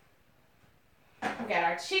 We got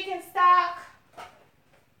our chicken stock.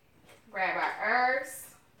 Grab our herbs.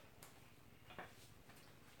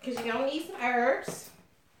 Because you're gonna need some herbs.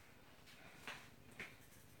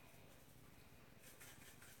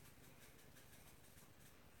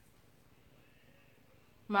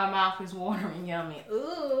 My mouth is watering, yummy.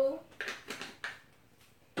 Ooh.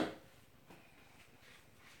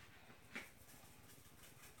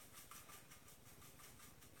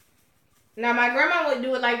 Now, my grandma would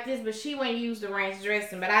do it like this, but she wouldn't use the ranch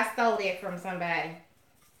dressing. But I stole that from somebody.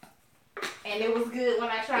 And it was good when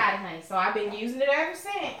I tried it, honey. So I've been using it ever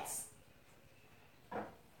since.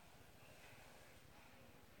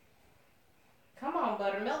 Come on,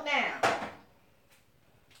 butter, melt down.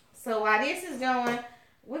 So while this is going,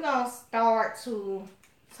 we're going to start to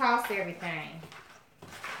toss everything.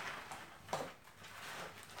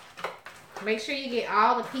 Make sure you get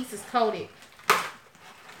all the pieces coated.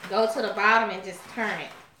 Go to the bottom and just turn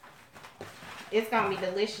it. It's going to be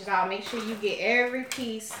delicious, y'all. Make sure you get every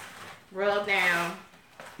piece rubbed down.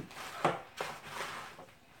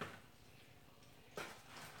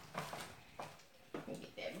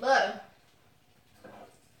 Get that butter.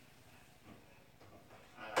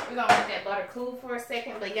 We're going to let that butter cool for a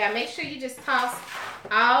second. But yeah, make sure you just toss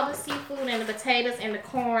all the seafood and the potatoes and the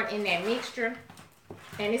corn in that mixture.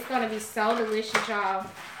 And it's going to be so delicious, y'all.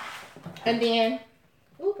 And then,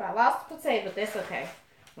 oop, I lost the potato, but that's okay.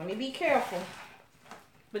 Let me be careful.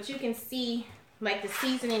 But you can see, like, the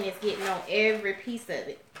seasoning is getting on every piece of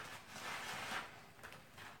it.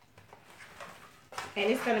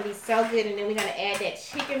 And it's going to be so good. And then we're going to add that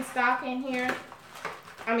chicken stock in here.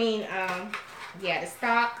 Yeah, the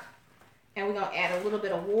stock. And we're going to add a little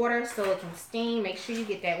bit of water so it can steam. Make sure you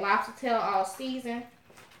get that lobster tail all seasoned.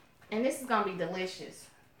 And this is going to be delicious.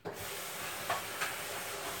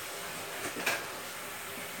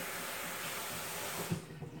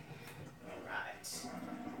 Alright.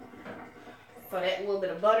 So that little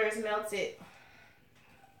bit of butter is melted.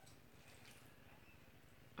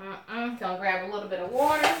 Gonna grab a little bit of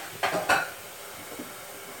water.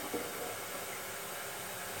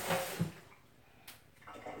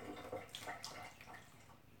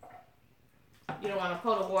 You don't want to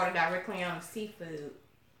pour the water directly on the seafood.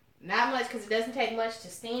 Not much, because it doesn't take much to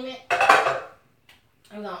steam it.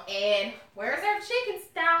 I'm going to add, where's our chicken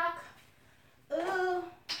stock? Ooh.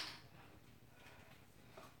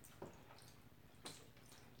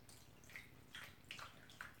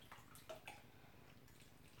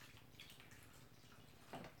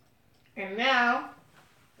 And now,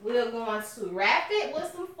 we're going to wrap it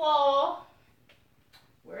with some foil.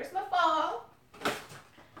 Where's my foil?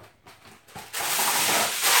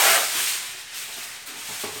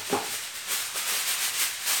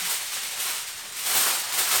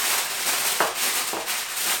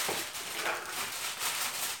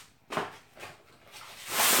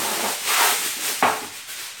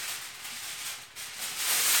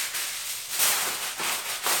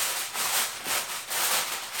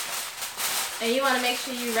 And you want to make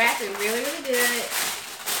sure you wrap it really, really good.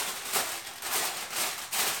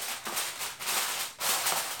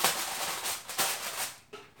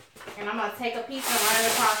 And I'm going to take a piece and run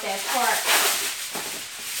it across that part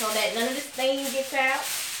so that none of this steam gets out.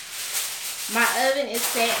 My oven is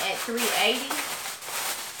set at 380.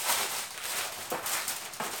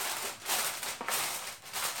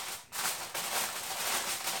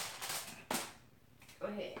 Go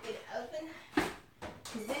ahead and get it open.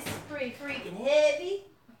 Because this is pretty freaking heavy.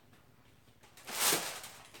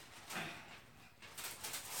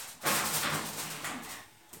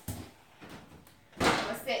 I'm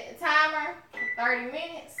going to set the timer for 30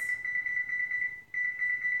 minutes.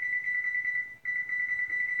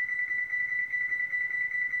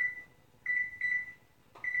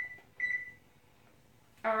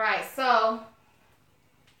 Alright, so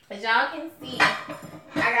as y'all can see, I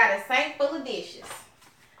got a sink full of dishes.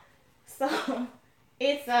 So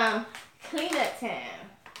it's cleanup time.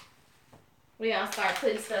 We're gonna start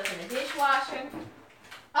putting stuff in the dishwasher.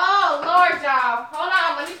 Oh Lord, y'all. Hold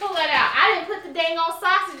on, let me pull that out. I didn't put the dang on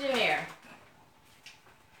sausage in there.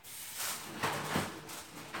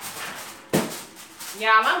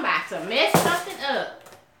 Y'all, I'm about to mess something up.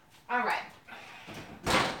 Alright.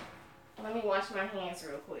 Let me wash my hands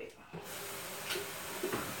real quick.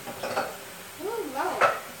 Oh,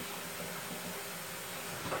 Lord.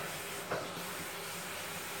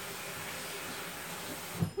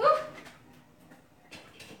 Woo.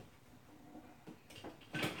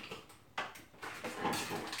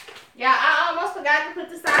 Yeah, I almost forgot to put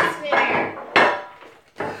the sausage in there.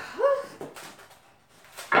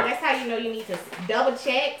 That's how you know you need to double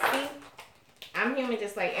check. See, I'm human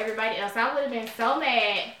just like everybody else. I would have been so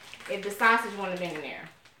mad if the sausage wouldn't have been in there.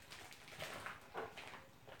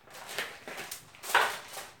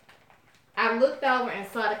 I looked over and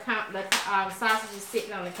saw the sausages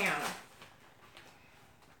sitting on the counter.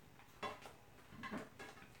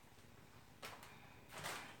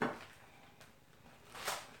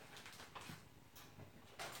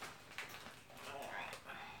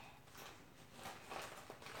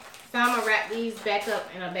 So I'm gonna wrap these back up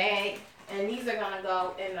in a bag, and these are gonna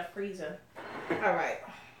go in the freezer. All right.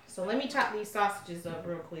 So let me chop these sausages up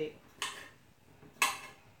real quick.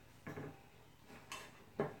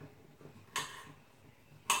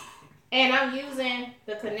 And I'm using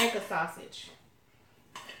the Conecuh sausage.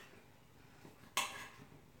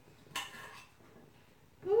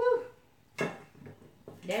 Woo.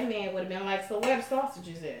 That man would have been like, so where the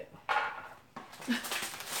sausages at?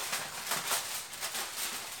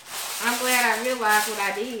 I'm glad I realized what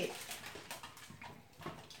I did.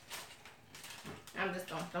 I'm just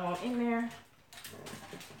gonna throw them in there.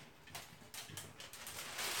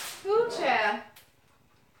 Ooh, child.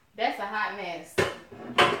 That's a hot mess.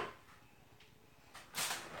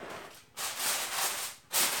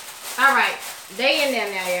 Alright, they in there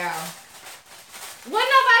now, y'all. Wasn't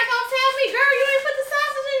nobody gonna tell me, girl, you ain't put the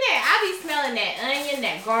sausage in there. I be smelling that onion,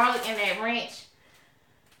 that garlic, and that ranch.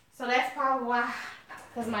 So that's probably why,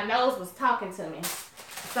 because my nose was talking to me.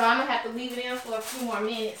 So I'm gonna have to leave it in for a few more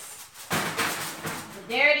minutes. But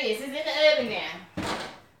there it is, it's in the oven now.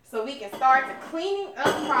 So we can start the cleaning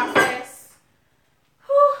up process.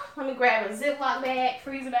 Whew. Let me grab a Ziploc bag,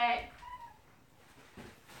 freezer bag.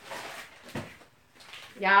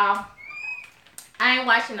 Y'all, I ain't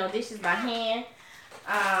washing no dishes by hand.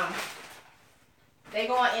 They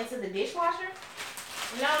going into the dishwasher.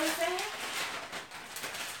 You know what I'm saying?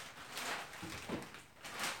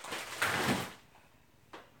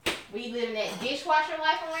 We living that dishwasher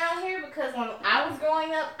life around here because when I was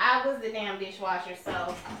growing up, I was the damn dishwasher.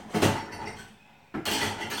 So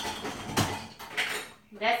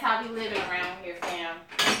that's how we living around here, fam.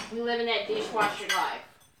 We living that dishwasher life.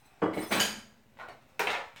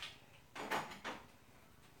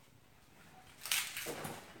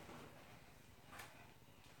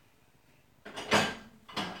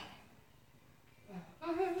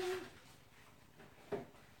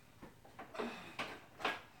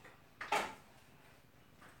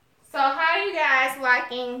 So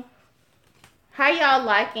how y'all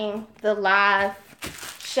liking the live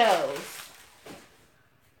shows?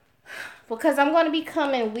 Because I'm going to be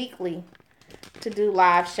coming weekly to do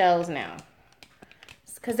live shows now.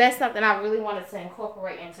 Because that's something I really wanted to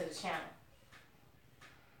incorporate into the channel.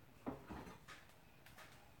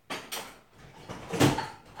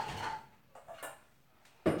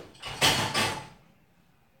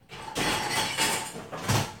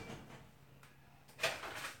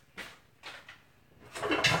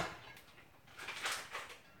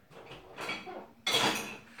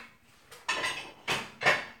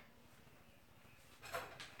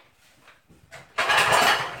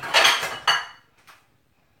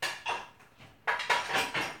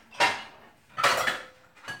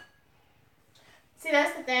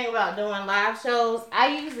 That's the thing about doing live shows.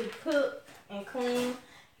 I usually cook and clean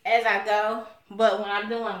as I go, but when I'm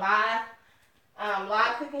doing live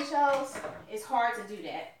cooking shows, it's hard to do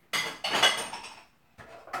that.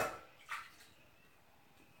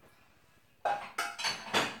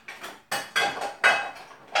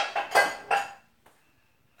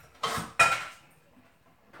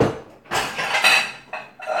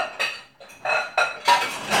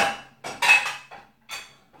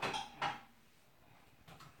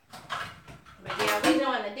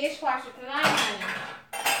 Dishwasher tonight, honey.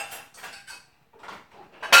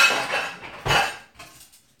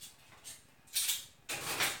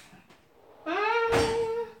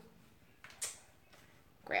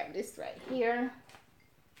 Grab this right here.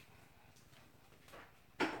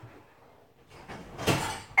 Get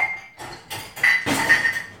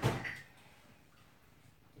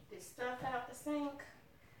this stuff out the sink.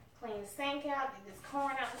 Clean the sink out. Get this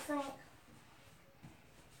corn out the sink.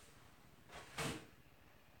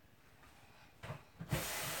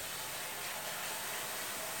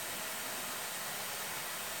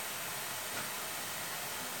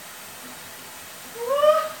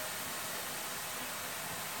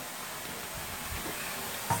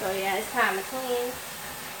 So yeah, it's time to clean.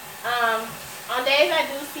 On days I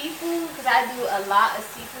do seafood, because I do a lot of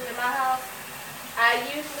seafood in my house, I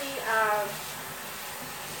usually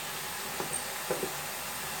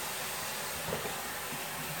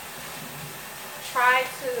try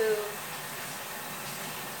to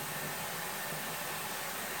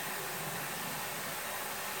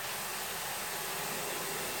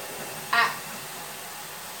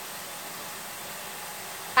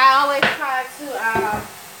I always try to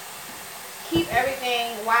keep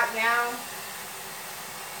everything wiped down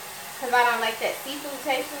because I don't like that seafood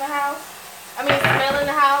taste in the house. I mean, smell in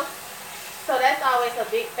the house. So that's always a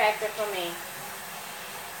big factor for me.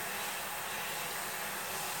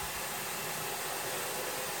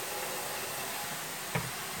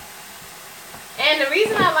 And the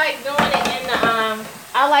reason I like doing it in the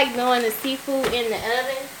I like doing the seafood in the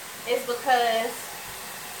oven is because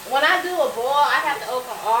when I do a boil, I have to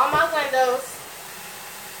open all my windows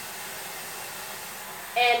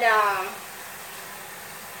and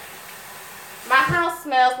my house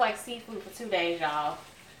smells like seafood for 2 days, y'all.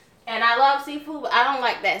 And I love seafood, but I don't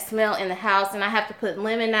like that smell in the house, and I have to put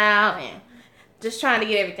lemon out and just trying to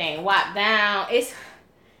get everything wiped down. It's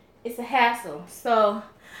a hassle. So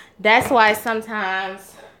that's why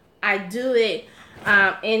sometimes I do it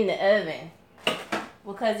in the oven,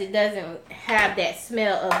 because it doesn't have that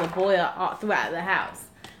smell of the boil all throughout the house.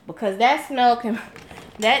 Because that smell can,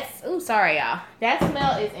 sorry y'all. That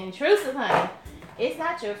smell is intrusive, honey. It's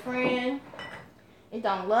not your friend. It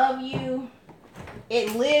don't love you.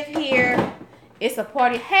 It live here. It's a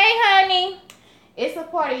part of, hey honey, it's a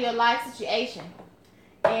part of your life situation.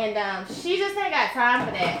 And she just ain't got time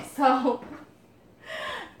for that. So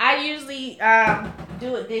I usually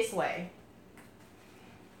do it this way.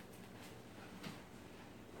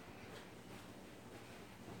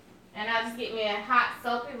 And I'll just get me a hot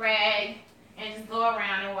soapy rag and just go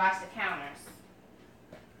around and wash the counters.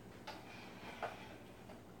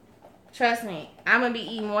 Trust me, I'm going to be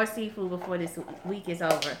eating more seafood before this week is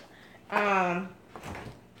over. At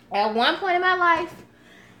one point in my life,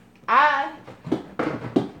 I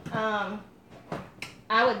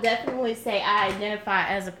would definitely say I identify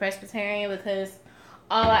as a Presbyterian because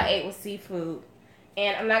all I ate was seafood.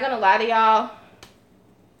 And I'm not going to lie to y'all.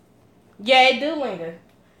 Yeah, it do linger.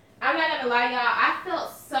 I'm not going to lie to y'all. I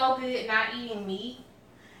felt so good not eating meat.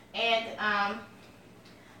 And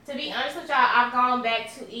to be honest with y'all, I've gone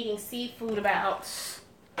back to eating seafood about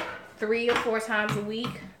 3 or 4 times a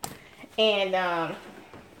week. And I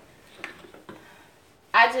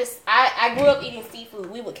grew up eating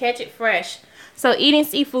seafood. We would catch it fresh. So eating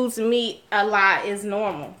seafood to me a lot is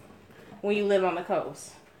normal when you live on the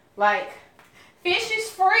coast. Like, fish is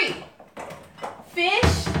free.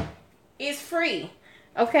 Fish is free.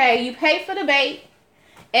 Okay, you pay for the bait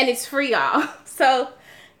and it's free, y'all. So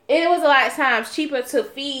it was a lot of times cheaper to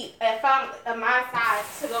feed a family of my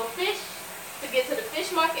size to go fish, to get to the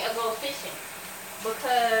fish market or go fishing,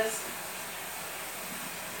 because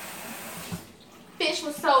fish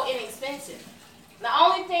was so inexpensive. The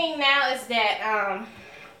only thing now is that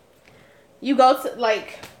you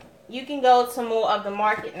can go to more of the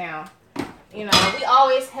market now. You know, we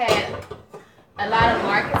always had a lot of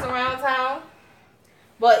markets around town,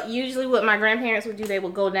 but usually what my grandparents would do, they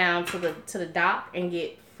would go down to the dock and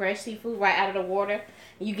get fresh seafood right out of the water.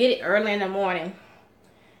 You get it early in the morning,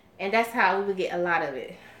 and that's how we would get a lot of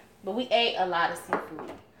it. But we ate a lot of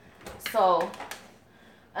seafood. So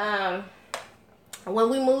when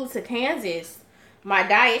we moved to Kansas, my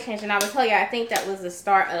diet changed, and I would tell you, I think that was the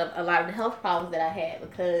start of a lot of the health problems that I had,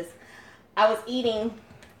 because I was eating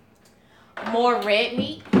more red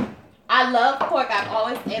meat. I love pork. I've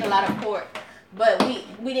always ate a lot of pork, but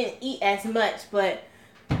we didn't eat as much. But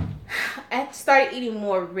I started eating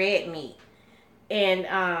more red meat, and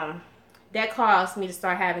that caused me to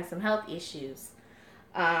start having some health issues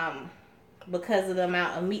because of the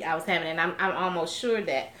amount of meat I was having. And I'm almost sure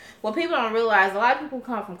that what people don't realize, a lot of people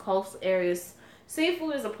come from coastal areas.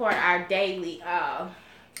 Seafood is a part of our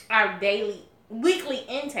daily weekly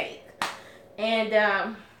intake,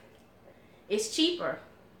 and it's cheaper.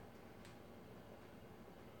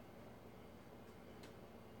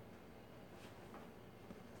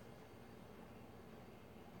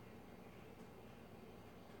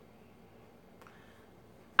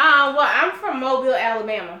 Well, I'm from Mobile,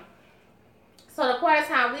 Alabama. So the part of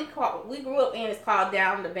town we grew up in is called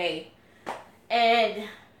Down the Bay, and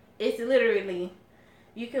it's literally,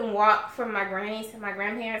 you can walk from my granny's and my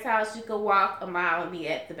grandparents' house. You could walk a mile and be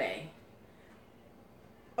at the bay,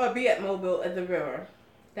 or be at Mobile at the river,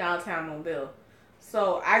 downtown Mobile.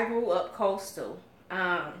 So I grew up coastal.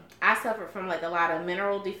 I suffered from like a lot of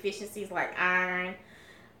mineral deficiencies like iron.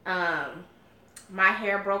 My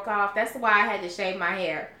hair broke off. That's why I had to shave my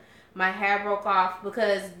hair. My hair broke off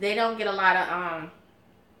because they don't get a lot of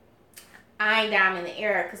iron down in the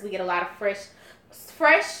air, because we get a lot of fresh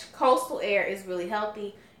coastal air is really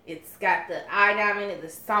healthy. It's got the iodine in it, the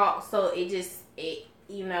salt, so it's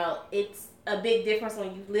a big difference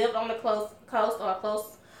when you lived on the coast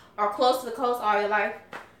or close to the coast all your life.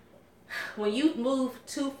 When you move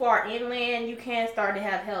too far inland, you can start to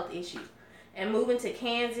have health issues. And moving to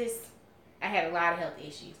Kansas, I had a lot of health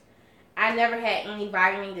issues. I never had any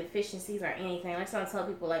vitamin deficiencies or anything. Like I tell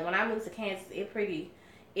people, like when I moved to Kansas,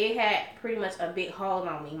 it had pretty much a big hold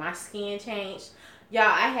on me. My skin changed. Y'all,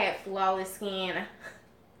 I had flawless skin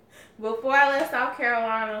before I left South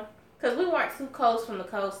Carolina, because we weren't too close from the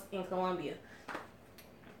coast in Columbia.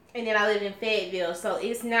 And then I lived in Fayetteville, so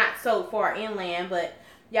it's not so far inland. But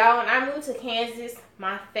y'all, when I moved to Kansas,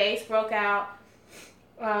 my face broke out.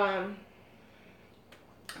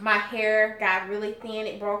 My hair got really thin.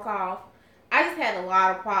 It broke off. I just had a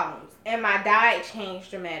lot of problems. And my diet changed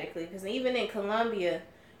dramatically. Because even in Columbia,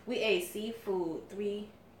 we ate seafood three,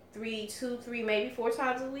 maybe 4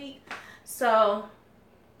 times a week. So,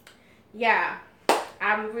 yeah.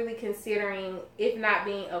 I'm really considering, if not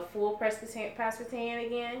being a full Presbyterian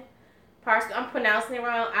again. I'm pronouncing it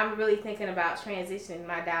wrong. I'm really thinking about transitioning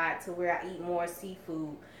my diet to where I eat more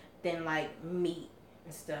seafood than like meat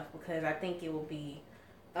and stuff. Because I think it will be...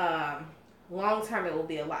 long term, it will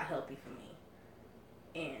be a lot healthy for me.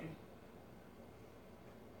 And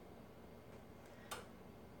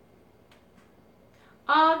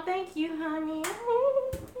oh, thank you, honey.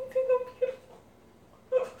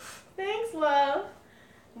 Thanks, love.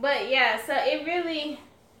 But yeah, so it really,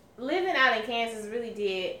 living out in Kansas really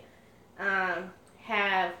did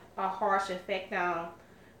have a harsh effect on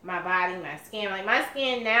my body, my skin. Like my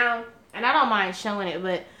skin now, and I don't mind showing it,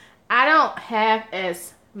 but I don't have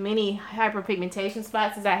as many hyperpigmentation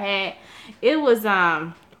spots as I had. It was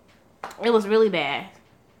really bad.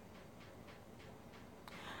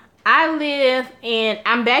 I'm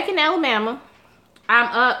back in Alabama. I'm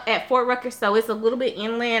up at Fort Rucker, so it's a little bit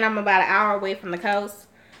inland. I'm about an hour away from the coast.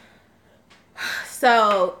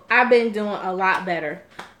 So I've been doing a lot better.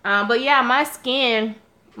 But yeah, my skin,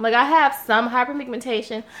 like I have some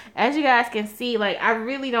hyperpigmentation. As you guys can see, like I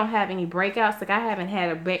really don't have any breakouts. Like I haven't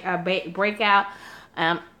had a breakout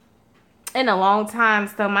in a long time.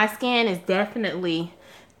 So my skin is definitely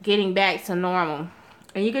getting back to normal.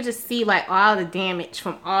 And you can just see like all the damage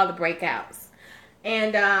from all the breakouts.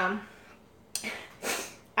 And I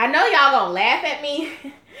know y'all gonna laugh at me.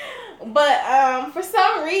 But for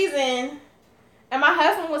some reason, and my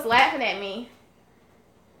husband was laughing at me,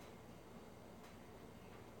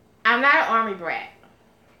 I'm not an Army brat.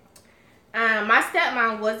 My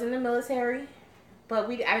stepmom was in the military, but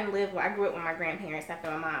I grew up with my grandparents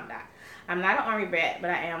after my mom died. I'm not an Army brat, but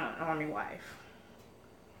I am an Army wife.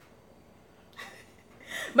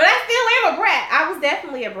 But I still am a brat. I was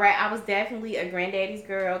definitely a brat. I was definitely a granddaddy's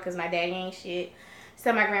girl because my daddy ain't shit.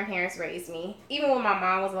 So my grandparents raised me. Even when my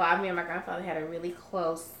mom was alive, me and my grandfather had a really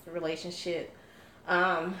close relationship.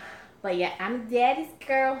 But yeah, I'm daddy's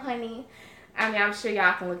girl, honey. I mean, I'm sure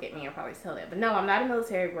y'all can look at me and probably tell that. But no, I'm not a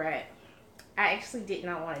military brat. I actually did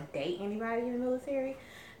not want to date anybody in the military.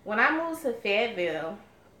 When I moved to Fayetteville,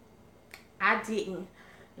 I didn't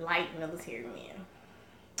like military men.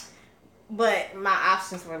 But my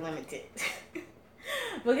options were limited.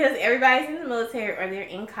 Because everybody's in the military or they're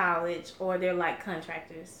in college or they're like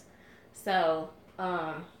contractors. So,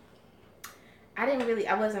 I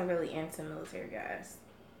wasn't really into military guys.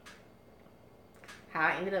 How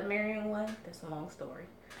I ended up marrying one, that's a long story.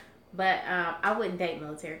 But I wouldn't date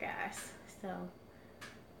military guys. So,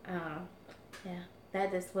 yeah,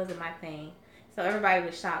 that just wasn't my thing. So everybody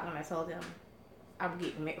was shocked when I told them I was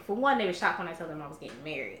getting married. For one, they were shocked when I told them I was getting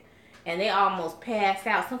married. And they almost passed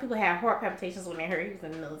out. Some people had heart palpitations when they heard he was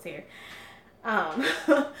in the military.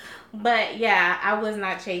 But yeah, I was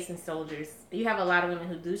not chasing soldiers. You have a lot of women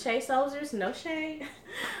who do chase soldiers, no shade.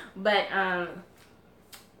 But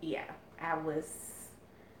yeah, I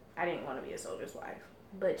didn't want to be a soldier's wife.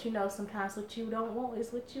 But you know, sometimes what you don't want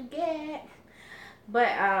is what you get.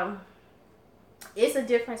 But it's a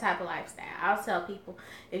different type of lifestyle. I'll tell people,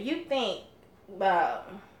 if you think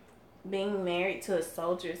being married to a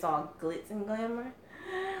soldier is all glitz and glamour,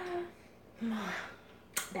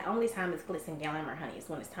 the only time it's glitz and glamour, honey, is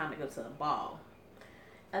when it's time to go to a ball.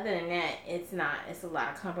 Other than that, it's not. It's a lot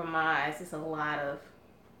of compromise. It's a lot of...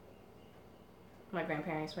 My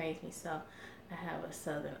grandparents raised me, so I have a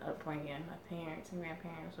southern upbringing. My parents and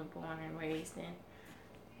grandparents were born and raised in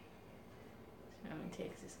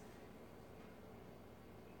Texas.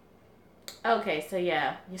 Okay, so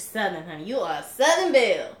yeah, you're southern, honey. You are a southern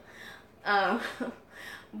belle.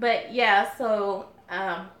 But yeah, so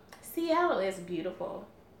Seattle is beautiful.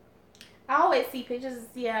 I always see pictures of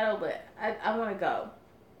Seattle, but I want to go.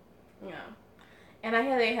 You know, And I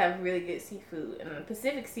hear they have really good seafood, and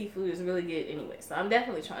Pacific seafood is really good anyway. So I'm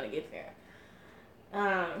definitely trying to get there.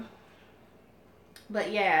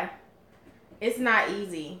 But yeah, it's not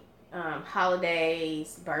easy.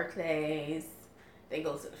 Holidays, birthdays, they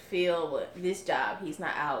go to the field. But this job, he's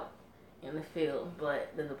not out in the field.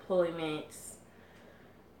 But the deployments,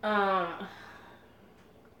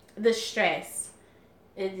 the stress,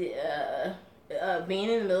 being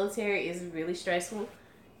in the military is really stressful,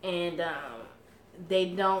 and they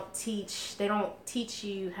don't teach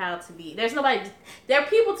you how to be. There are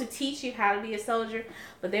people to teach you how to be a soldier,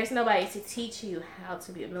 but there's nobody to teach you how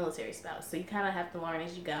to be a military spouse. So you kind of have to learn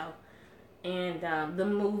as you go. And the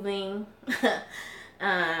moving,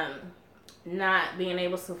 not being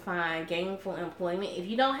able to find gainful employment. If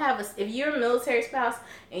you're a military spouse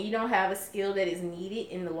and you don't have a skill that is needed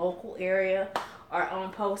in the local area or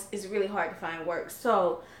on post, it's really hard to find work.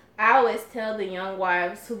 So I always tell the young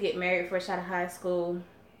wives who get married fresh out of high school,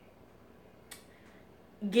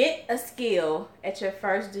 get a skill at your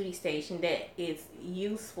first duty station that is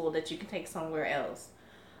useful that you can take somewhere else.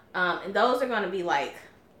 And those are going to be like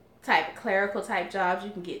clerical type jobs.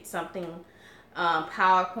 You can get something,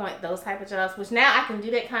 PowerPoint, those type of jobs, which now I can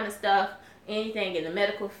do that kind of stuff. Anything in the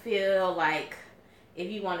medical field, like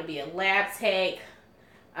if you want to be a lab tech,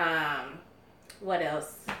 what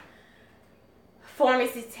else?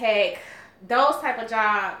 Pharmacy tech, those type of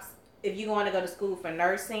jobs. If you want to go to school for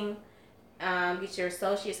nursing, get your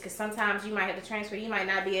associates, because sometimes you might have to transfer. You might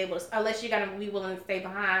not be able to, unless you're going to be willing to stay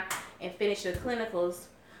behind and finish your clinicals.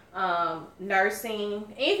 Nursing,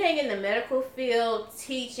 anything in the medical field,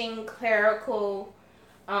 teaching, clerical,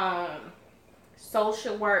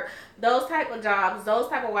 social work, those type of jobs, those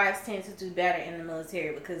type of wives tend to do better in the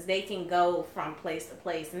military because they can go from place to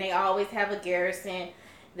place, and they always have a garrison.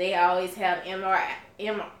 They always have MRI,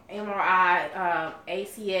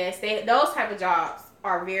 ACS. Those type of jobs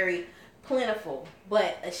are very plentiful.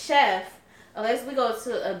 But a chef, unless we go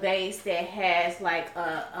to a base that has like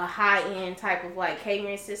a high-end type of like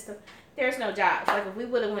catering system, there's no jobs. Like if we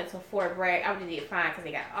would have went to Fort Bragg, I would have did fine because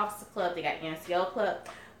they got officer club, they got NCO club.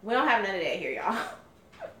 We don't have none of that here, y'all.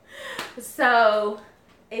 So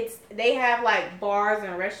they have like bars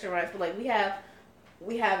and restaurants, but like we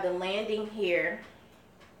have the landing here,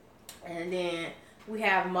 and then we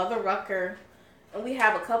have Mother Rucker, and we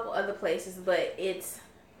have a couple other places, but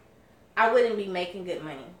I wouldn't be making good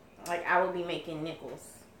money. Like I would be making nickels,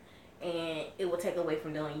 and it would take away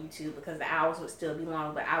from doing YouTube because the hours would still be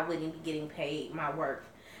long, but I wouldn't be getting paid my worth.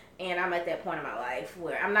 And I'm at that point in my life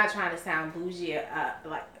where I'm not trying to sound bougie,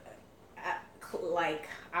 like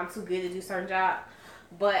I'm too good to do certain jobs,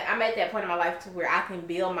 but I'm at that point in my life to where I can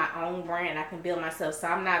build my own brand. I can build myself. So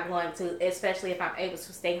I'm not going to, especially if I'm able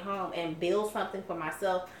to stay home and build something for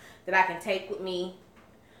myself that I can take with me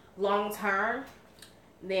long term,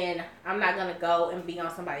 then I'm not going to go and be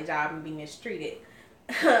on somebody's job and be mistreated.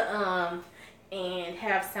 And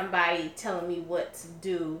have somebody telling me what to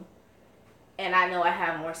do, and I know I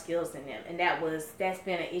have more skills than them, and that's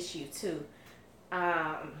been an issue too.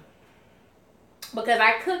 Because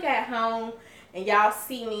I cook at home, and y'all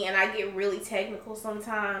see me, and I get really technical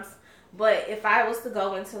sometimes. But if I was to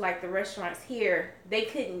go into like the restaurants here, they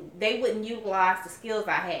wouldn't utilize the skills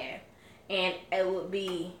I have, and it would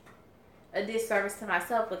be a disservice to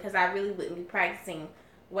myself because I really wouldn't be practicing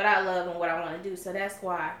what I love and what I want to do. So that's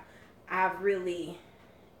why I've really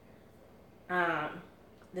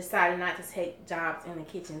decided not to take jobs in the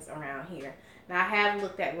kitchens around here. Now I have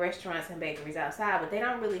looked at restaurants and bakeries outside, but they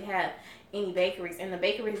don't really have any bakeries. And the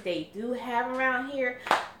bakeries they do have around here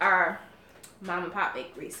are mom and pop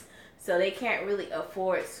bakeries. So they can't really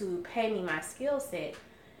afford to pay me my skill set.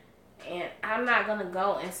 And I'm not going to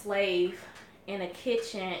go and slave in a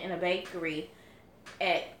kitchen in a bakery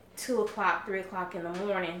at 2 o'clock, 3 o'clock in the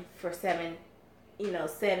morning for $7.80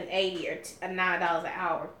 or $9 an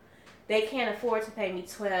hour. They can't afford to pay me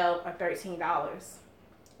 $12 or $13,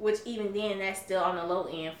 which even then that's still on the low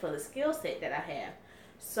end for the skill set that I have.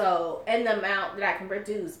 So, and the amount that I can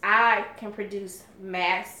produce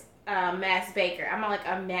mass baker. I'm like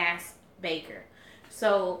a mass baker.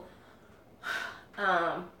 So,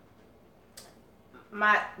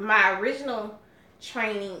 my original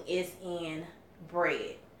training is in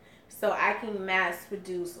bread. So I can mass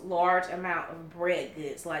produce large amount of bread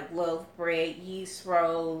goods like loaf bread, yeast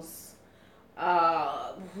rolls,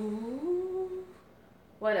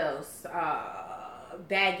 what else?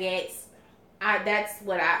 Baguettes.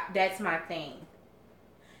 That's my thing.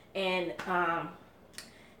 And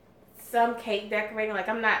some cake decorating. Like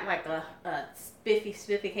I'm not like a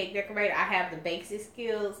spiffy cake decorator. I have the basic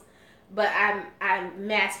skills, but I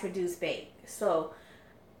mass produce bake. So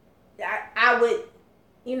I would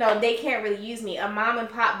you know, they can't really use me. A mom and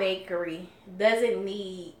pop bakery doesn't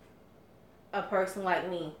need a person like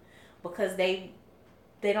me because they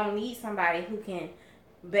don't need somebody who can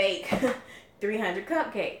bake 300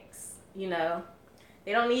 cupcakes, you know.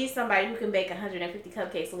 They don't need somebody who can bake 150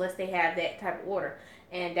 cupcakes unless they have that type of order.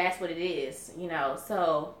 And that's what it is, you know.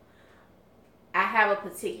 So I have a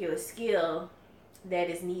particular skill that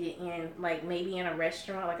is needed in, like, maybe in a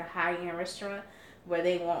restaurant, like a high-end restaurant, where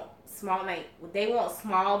they want small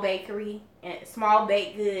bakery and small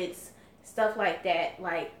baked goods, stuff like that,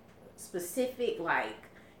 like specific, like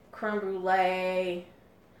creme brulee,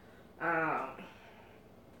 um,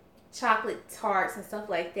 chocolate tarts and stuff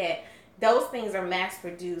like that. Those things are mass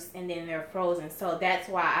produced and then they're frozen. So that's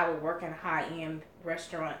why I would work in a high end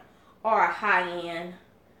restaurant or a high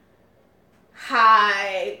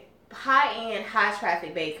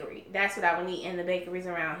traffic bakery. That's what I would need. And the bakeries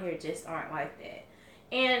around here just aren't like that.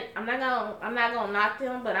 And I'm not gonna knock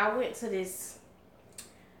them, but I went to this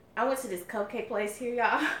cupcake place here,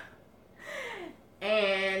 y'all.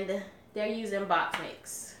 And they're using box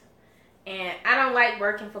mix. And I don't like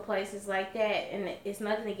working for places like that, and it's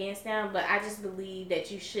nothing against them, but I just believe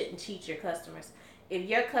that you shouldn't cheat your customers. If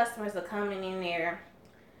your customers are coming in there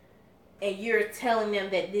and you're telling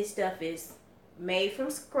them that this stuff is made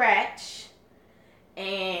from scratch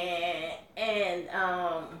and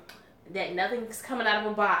that nothing's coming out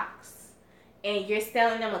of a box, and you're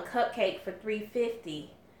selling them a cupcake for $3.50,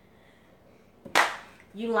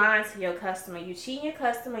 you lying to your customer. You cheating your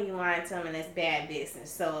customer, you lying to them, and that's bad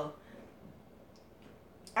business. So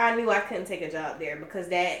I knew I couldn't take a job there because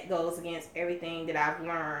that goes against everything that I've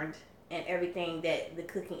learned and everything that the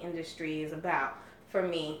cooking industry is about. For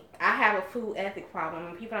me, I have a food ethic problem,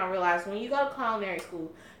 and people don't realize when you go to culinary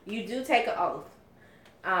school, you do take an oath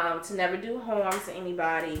to never do harm to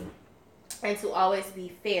anybody and to always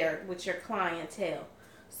be fair with your clientele.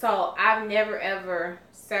 So I've never ever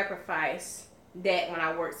sacrificed that when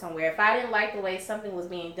I worked somewhere. If I didn't like the way something was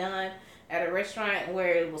being done at a restaurant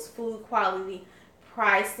where it was food quality,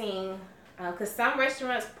 pricing, because some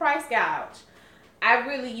restaurants price gouge. I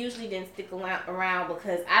really usually didn't stick around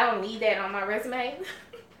because I don't need that on my resume.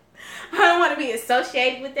 I don't want to be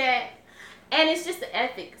associated with that. And it's just the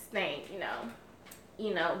ethics thing, you know.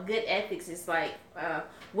 You know, good ethics is like,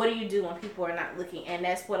 what do you do when people are not looking? And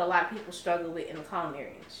that's what a lot of people struggle with in the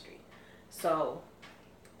culinary industry. So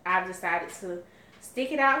I've decided to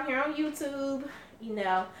stick it out here on YouTube. You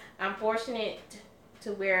know, I'm fortunate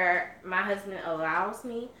to where my husband allows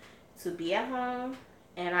me to be at home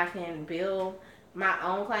and I can build my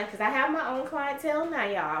own client, because I have my own clientele now,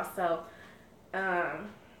 y'all. So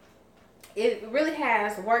it really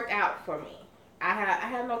has worked out for me. I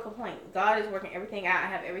have no complaints. God is working everything out. I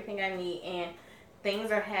have everything I need, and things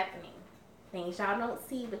are happening. Things y'all don't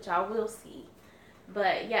see, but y'all will see.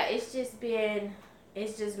 But yeah, it's just been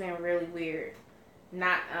really weird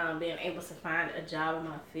not being able to find a job in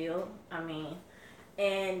my field. I mean,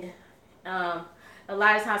 and a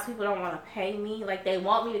lot of times people don't want to pay me. Like, they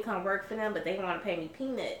want me to come work for them, but they want to pay me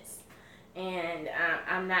peanuts. And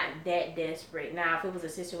I'm not that desperate. Now, if it was a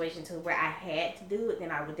situation to where I had to do it, then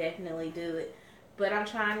I would definitely do it. But I'm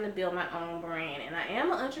trying to build my own brand, and I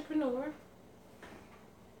am an entrepreneur.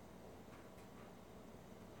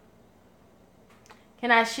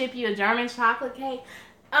 Can I ship you a German chocolate cake?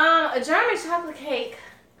 A German chocolate cake,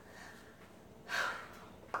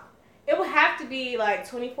 it would have to be like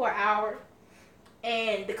 24 hours.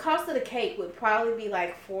 And the cost of the cake would probably be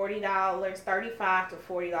like $40, $35 to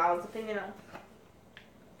 $40,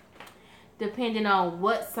 depending on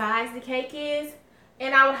what size the cake is.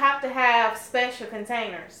 And I would have to have special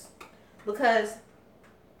containers because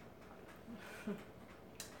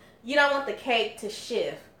you don't want the cake to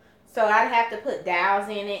shift. So I'd have to put dowels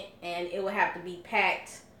in it, and it would have to be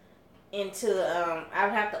packed into, I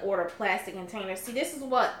would have to order plastic containers. See, this is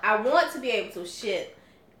what I want to be able to ship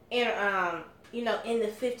in, you know, in the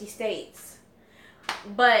 50 states.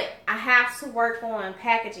 But I have to work on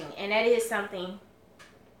packaging, and that is something.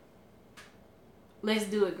 Let's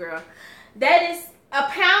do it, girl. That is, a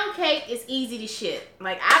pound cake is easy to ship.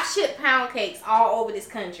 Like, I've shipped pound cakes all over this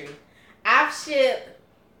country. I've shipped,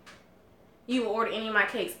 you order any of my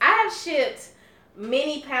cakes. I have shipped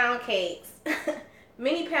mini pound cakes,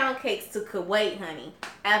 mini pound cakes to Kuwait, honey,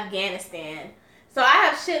 Afghanistan. So I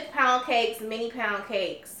have shipped pound cakes, mini pound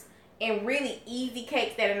cakes, and really easy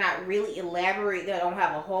cakes that are not really elaborate, that don't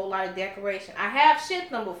have a whole lot of decoration. I have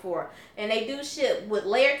shipped them before, and they do ship with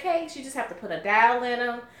layer cakes. You just have to put a dowel in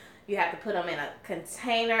them. You have to put them in a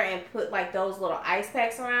container and put like those little ice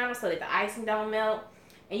packs around them so that the icing don't melt.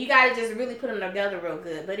 And you got to just really put them together real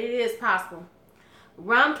good. But it is possible.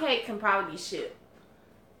 Rum cake can probably be shipped.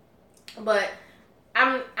 But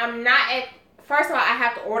I'm not at. First of all, I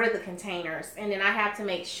have to order the containers, and then I have to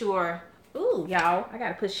make sure. Ooh, y'all, I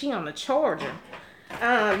gotta put she on the charger.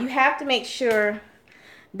 You have to make sure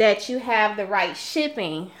that you have the right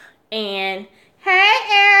shipping. And hey,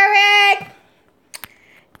 Eric.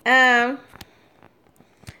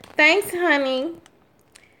 Thanks, honey.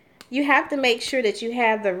 You have to make sure that you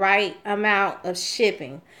have the right amount of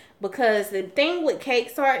shipping, because the thing with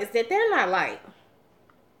cakes is that they're not light.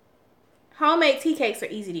 Homemade tea cakes are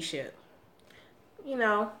easy to ship. You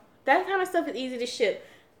know, that kind of stuff is easy to ship.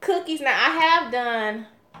 Cookies, now I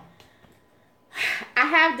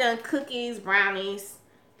have done cookies, brownies,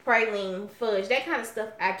 praline, fudge, that kind of stuff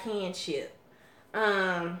I can ship.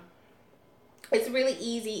 It's really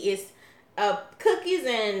easy. It's cookies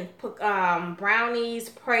and brownies,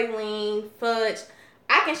 praline, fudge.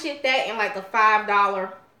 I can ship that in like a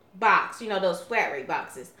 $5 box, you know, those flat rate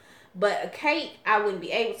boxes. But a cake, I wouldn't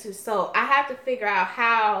be able to. So I have to figure out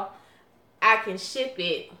how I can ship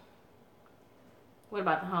it. What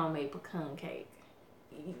about the homemade pecan cake?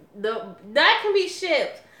 That can be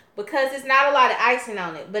shipped because it's not a lot of icing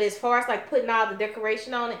on it. But as far as like putting all the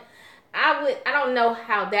decoration on it, I don't know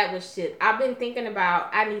how that would ship. I've been thinking about,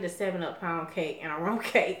 I need a 7-up pound cake and a rum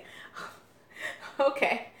cake.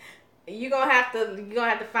 Okay. You're gonna have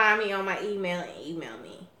to find me on my email and email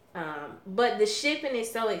me. But the shipping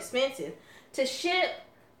is so expensive. To ship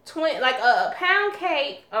 20, like a pound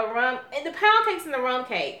cake, a rum, and the pound cakes and the rum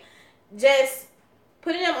cake, just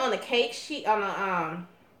putting them on the cake sheet, on a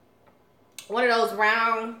one of those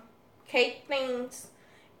round cake things,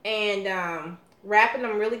 and wrapping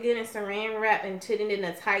them really good in saran wrap and putting it in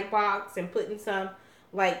a tight box and putting some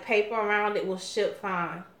like paper around it will ship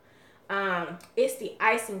fine. It's the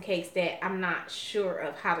icing cakes that I'm not sure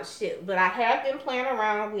of how to ship, but I have been playing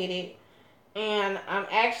around with it, and I'm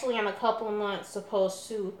actually in a couple of months supposed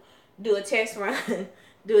to do a test run,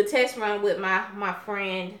 with my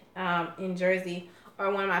friend in Jersey,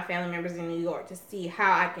 or one of my family members in New York, to see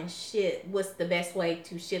how I can ship. What's the best way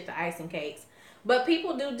to ship the icing cakes? But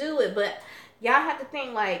people do it, but y'all have to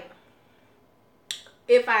think, like,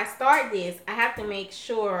 if I start this, I have to make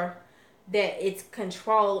sure that it's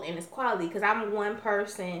controlled and it's quality, because I'm one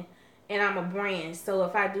person and I'm a brand. So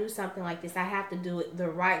if I do something like this, I have to do it the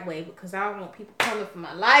right way, because I don't want people coming for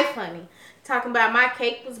my life, honey, talking about my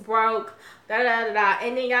cake was broke, da da da da.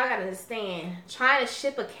 And then y'all gotta understand, trying to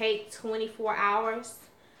ship a cake 24 hours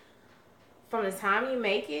from the time you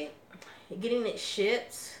make it, getting it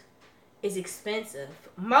shipped is expensive.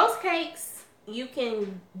 Most cakes you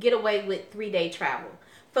can get away with 3-day travel.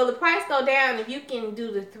 So the price go down if you can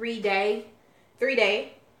do the 3-day,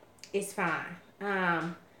 it's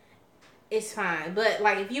fine. It's fine. But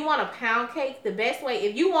like if you want a pound cake, the best way,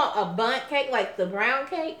 if you want a bundt cake like the brown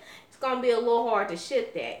cake, it's gonna be a little hard to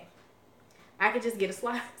ship that. I could just get a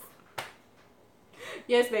slice.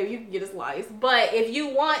 Yes, baby, you can get a slice. But if you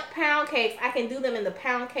want pound cakes, I can do them in the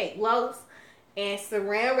pound cake loaves and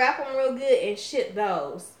saran wrap them real good and ship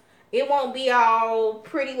those. It won't be all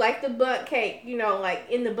pretty like the bundt cake, you know, like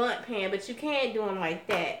in the bundt pan, but you can do them like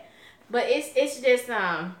that. But it's just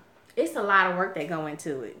it's a lot of work that go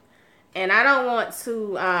into it, and I don't want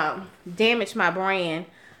to damage my brand,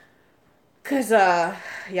 cause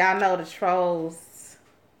y'all know the trolls.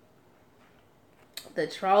 The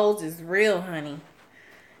trolls is real, honey.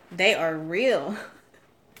 They are real.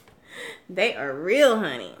 They are real,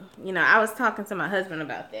 honey. You know, I was talking to my husband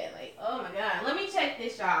about that. Like, oh my God. Let me check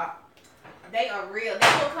this, y'all. They are real. They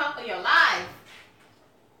will come for your life.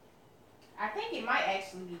 I think it might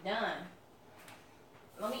actually be done.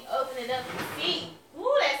 Let me open it up and see.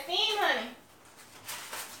 Ooh, that steam, honey.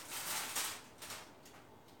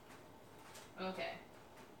 Okay.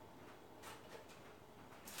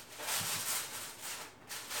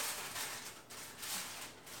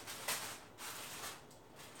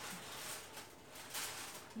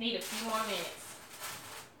 Need a few more minutes.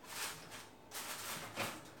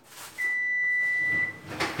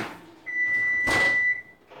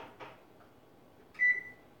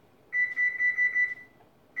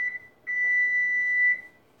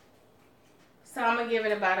 So I'm gonna give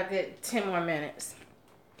it about a good 10 more minutes.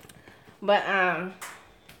 But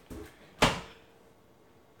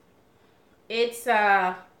it's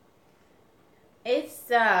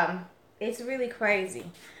really crazy.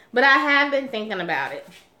 But I have been thinking about it.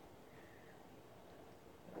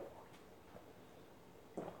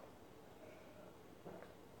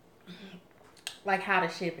 Like how to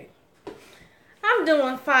ship it. I'm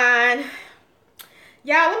doing fine.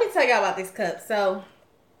 Y'all, let me tell y'all about this cup. So,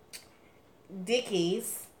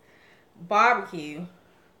 Dickey's barbecue.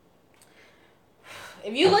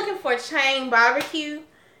 If you're looking for chain barbecue,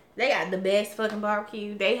 They got the best fucking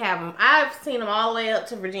barbecue. They have them. I've seen them all the way up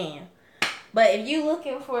to Virginia. But if you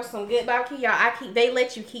looking for some good barbecue, y'all, they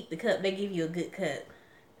let you keep the cup. They give you a good cup.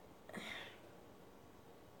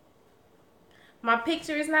 My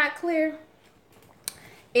picture is not clear.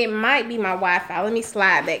 It might be my Wi-Fi. Let me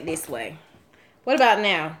slide back this way. What about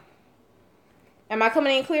now? Am I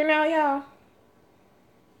coming in clear now, y'all?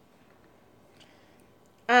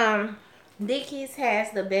 Dickey's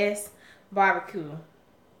has the best barbecue.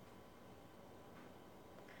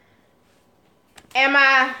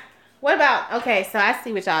 What about, okay, so I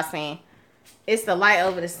see what y'all saying. It's the light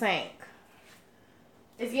over the sink.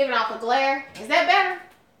 It's giving off a glare. Is that better?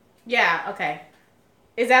 Yeah, okay.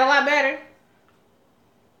 Is that a lot better?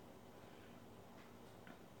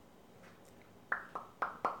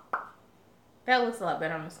 That looks a lot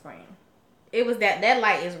better on the screen. It was that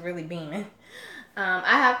light is really beaming.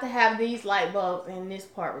 I have to have these light bulbs in this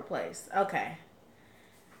part replaced. Okay.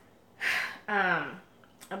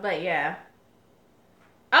 But yeah.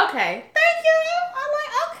 Okay. Thank you. I'm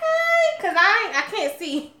like, okay. Because I can't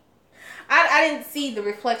see. I didn't see the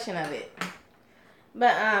reflection of it.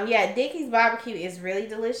 But yeah, Dickey's barbecue is really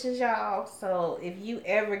delicious, y'all. So if you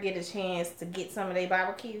ever get a chance to get some of their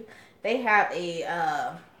barbecue, they have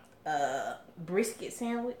a brisket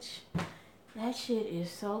sandwich. That shit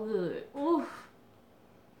is so good. Oof.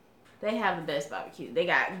 They have the best barbecue. They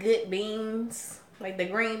got good beans, like the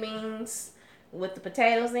green beans with the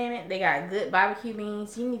potatoes in it. They got good barbecue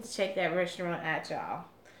beans. You need to check that restaurant out, y'all.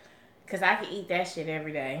 Because I can eat that shit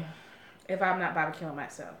every day if I'm not barbecuing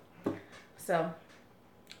myself. So,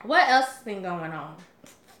 what else has been going on?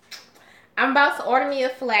 I'm about to order me a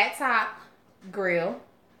flat top grill.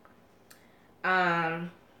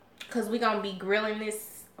 Because we're going to be grilling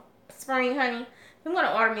this spring, honey. I'm going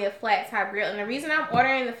to order me a flat top grill. And the reason I'm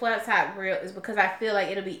ordering the flat top grill is because I feel like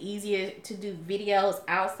it'll be easier to do videos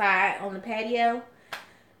outside on the patio.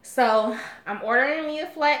 So, I'm ordering me a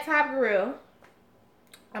flat top grill.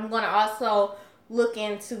 I'm going to also look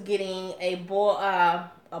into getting a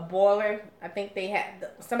boiler. I think they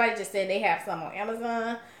have, somebody just said they have some on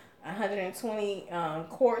Amazon. 120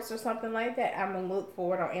 quarts or something like that. I'm going to look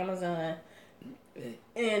for it on Amazon.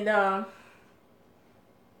 And,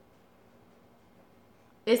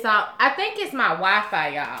 it's all, I think it's my Wi-Fi,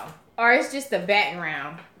 y'all. Or it's just the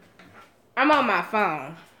background. I'm on my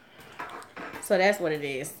phone. So that's what it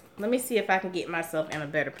is. Let me see if I can get myself in a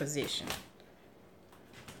better position.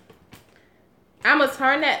 I'm going to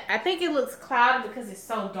turn that. I think it looks cloudy because it's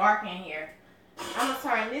so dark in here. I'm going to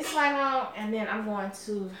turn this light on. And then I'm going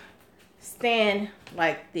to stand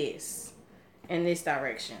like this. In this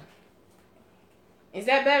direction. Is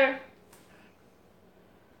that better?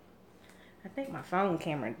 I think my phone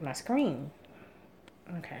camera, my screen.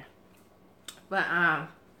 Okay. But, I'm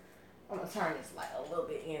going to turn this light a little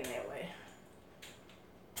bit in that way.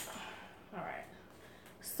 Alright.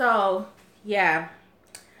 So, yeah.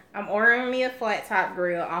 I'm ordering me a flat top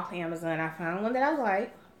grill off Amazon. I found one that I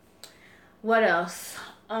like. What else?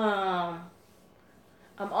 I'm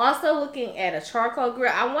also looking at a charcoal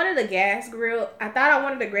grill. I wanted a gas grill. I thought I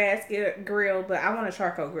wanted a gas grill, but I want a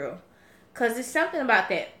charcoal grill. Because there's something about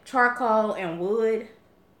that charcoal and wood.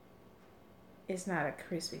 It's not a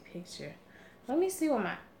crispy picture. Let me see what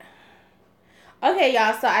my... Okay,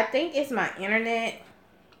 y'all. So, I think it's my internet.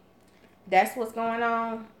 That's what's going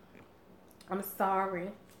on. I'm sorry.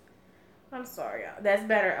 I'm sorry, y'all. That's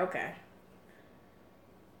better. Okay.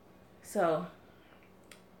 So,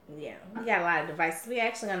 yeah. We got a lot of devices. We're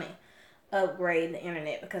actually going to upgrade the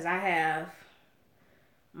internet because I have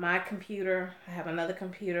my computer. I have another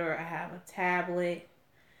computer. I have a tablet.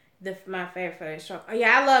 My favorite is charcoal. Oh,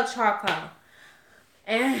 yeah, I love charcoal.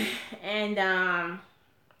 And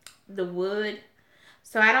the wood.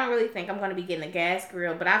 So I don't really think I'm going to be getting a gas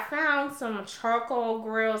grill. But I found some charcoal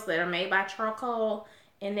grills that are made by charcoal.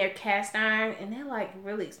 And they're cast iron. And they're like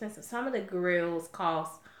really expensive. Some of the grills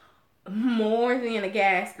cost more than a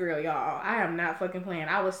gas grill, y'all. I am not fucking playing.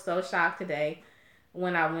 I was so shocked today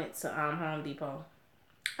when I went to Home Depot.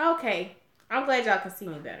 Okay. I'm glad y'all can see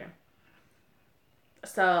me better.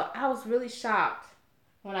 So I was really shocked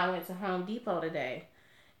when I went to Home Depot today.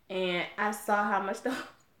 And I saw how much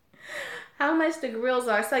the grills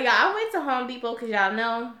are. So, y'all, I went to Home Depot because y'all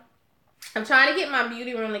know I'm trying to get my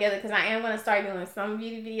beauty room together because I am going to start doing some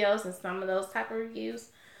beauty videos and some of those type of reviews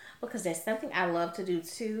because that's something I love to do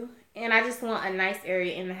too. And I just want a nice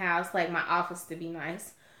area in the house, like my office to be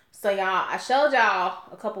nice. So, y'all, I showed y'all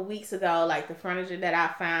a couple weeks ago, like the furniture that I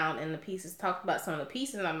found and the pieces, talked about some of the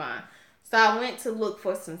pieces of mine. So, I went to look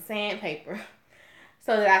for some sandpaper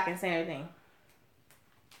so that I can sand everything.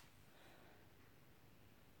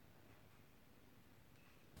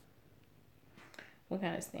 What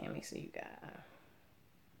kind of stand mixer you got?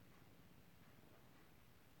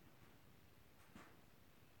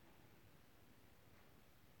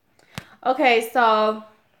 Okay, so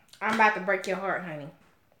I'm about to break your heart, honey.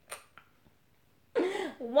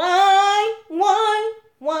 Why?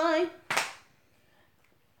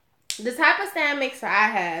 The type of stand mixer I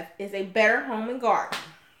have is a Better Home and Garden.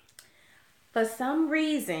 For some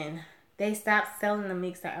reason, they stopped selling the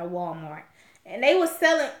mixer at Walmart. And they was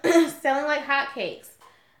selling like hotcakes.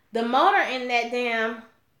 The motor in that damn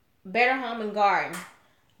Better Home and Garden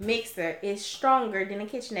mixer is stronger than the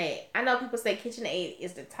KitchenAid. I know people say KitchenAid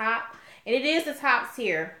is the top, and it is the top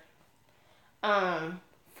tier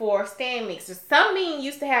for stand mixers. Some being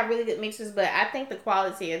used to have really good mixers, but I think the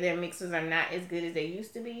quality of their mixers are not as good as they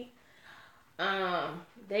used to be.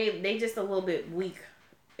 They just a little bit weak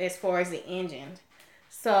as far as the engine.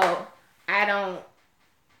 So I don't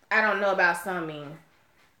know about some being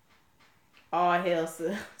all hell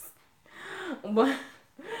sus. But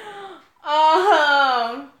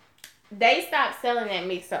they stopped selling that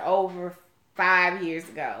mixer over 5 years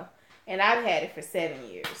ago, and I've had it for 7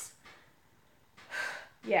 years.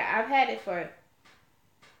 Yeah, I've had it for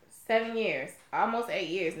 7 years, almost 8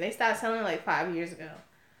 years, and they stopped selling like 5 years ago,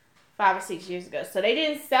 5 or 6 years ago. So they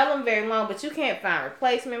didn't sell them very long, but you can't find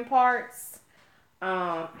replacement parts,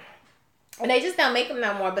 and they just don't make them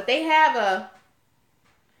no more. But they have a.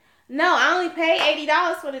 No, I only paid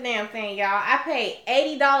 $80 for the damn thing, y'all. I paid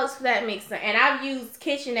 $80 for that mixer, and I've used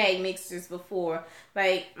KitchenAid mixers before.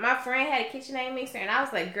 Like, my friend had a KitchenAid mixer, and I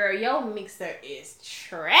was like, girl, your mixer is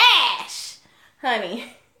trash,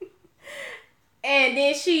 honey. And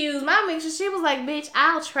then she used my mixer. She was like, bitch,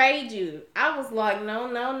 I'll trade you. I was like, no.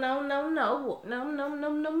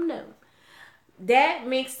 That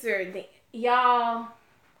mixer, y'all,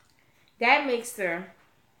 that mixer,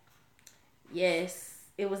 yes.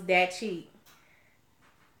 It was that cheap.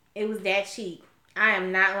 It was that cheap. I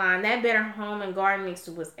am not lying. That Better Home and Garden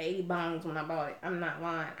mixer was 80 bongs when I bought it. I'm not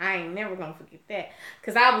lying. I ain't never gonna forget that.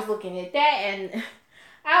 Because I was looking at that and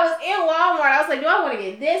I was in Walmart. I was like, do I want to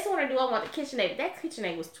get this one or do I want the KitchenAid? That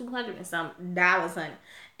KitchenAid was $200 and some, honey.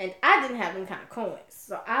 And I didn't have any kind of coins.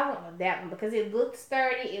 So I went with that one because it looked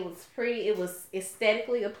sturdy. It was pretty. It was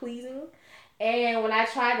aesthetically pleasing. And when I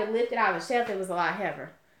tried to lift it out of the shelf, it was a lot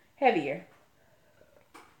heavier.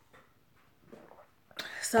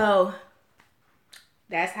 So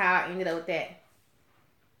that's how I ended up with that.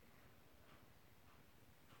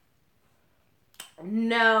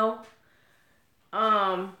 No.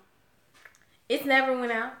 It's never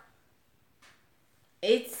went out.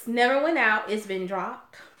 It's never went out. It's been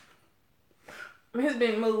dropped. It's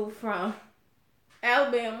been moved from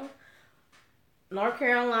Alabama, North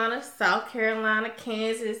Carolina, South Carolina,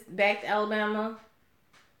 Kansas, back to Alabama,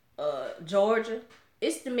 Georgia.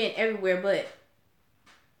 It's been everywhere, but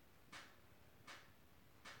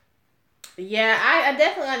yeah, I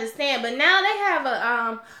definitely understand. But now they have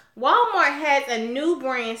a Walmart has a new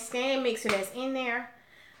brand stand mixer that's in there,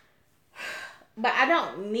 but I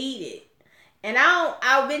don't need it. And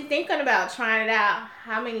I've been thinking about trying it out.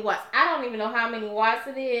 How many watts? I don't even know how many watts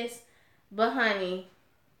it is, but honey,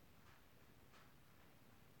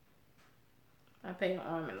 I pay an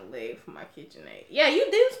arm and a leg for my KitchenAid. Yeah, you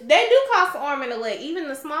do. They do cost an arm and a leg, even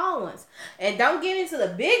the small ones. And don't get into the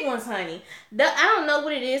big ones, honey. I don't know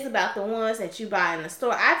what it is about the ones that you buy in the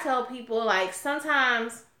store. I tell people, like,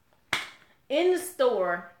 sometimes in the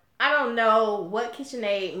store, I don't know what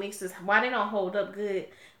KitchenAid mixes, why they don't hold up good.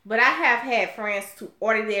 But I have had friends to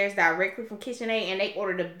order theirs directly from KitchenAid, and they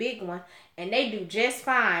order the big one, and they do just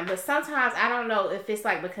fine. But sometimes I don't know if it's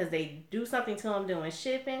like because they do something to them doing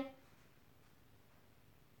shipping.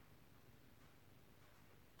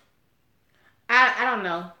 I don't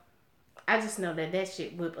know. I just know that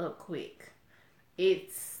shit whip up quick.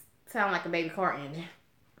 It's sound like a baby car engine,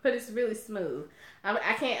 but it's really smooth.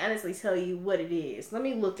 I can't honestly tell you what it is. Let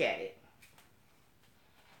me look at it.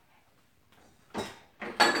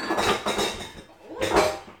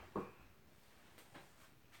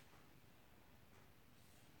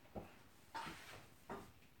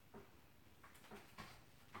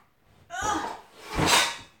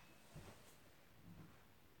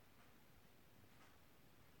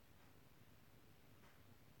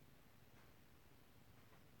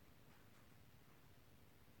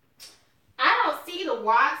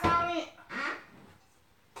 Watts on it. I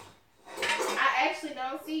actually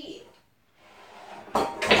don't see it.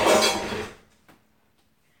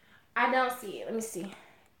 I don't see it. Let me see.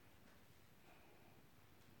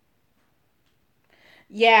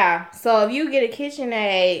 Yeah, so if you get a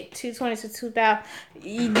KitchenAid 220 to 2000,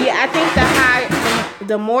 yeah, I think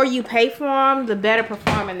the more you pay for them, the better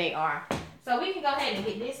performing they are. So we can go ahead and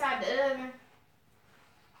get this out the oven.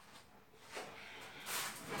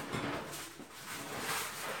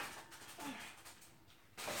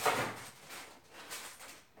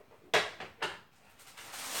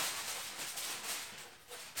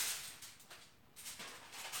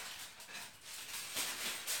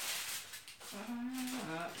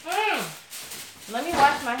 Let me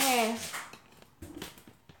wash my hands.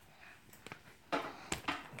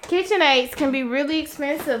 KitchenAids can be really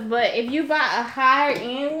expensive, but if you buy a higher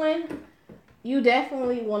end one, you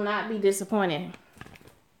definitely will not be disappointed.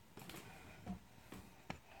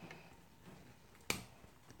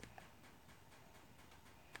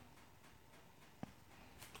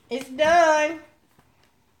 It's done.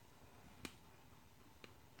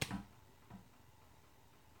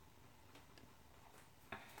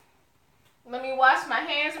 Let me wash my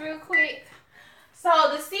hands real quick. So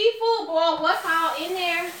the seafood boil, what's all in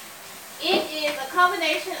there? It is a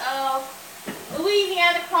combination of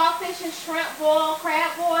Louisiana crawfish and shrimp boil,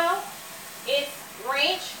 crab boil. It's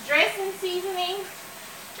ranch dressing seasoning,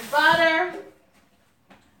 butter,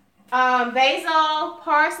 basil,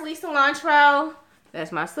 parsley, cilantro.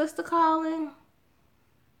 That's my sister calling.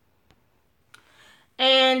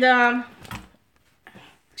 And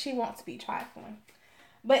she wants to be trifling.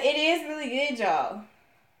 But it is really good, y'all.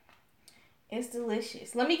 It's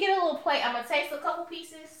delicious. Let me get a little plate. I'm going to taste a couple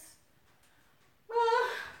pieces.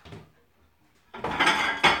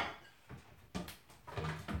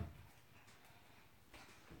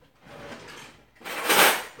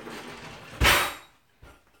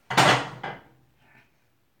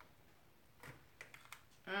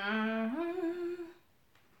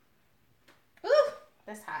 Ooh,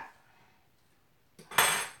 that's hot.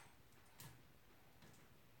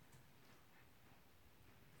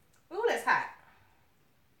 Ooh, that's hot.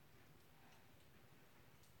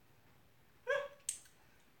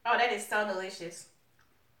 Oh, that is so delicious.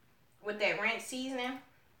 With that ranch seasoning.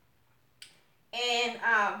 And,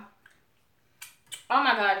 oh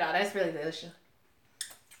my God, y'all, that's really delicious.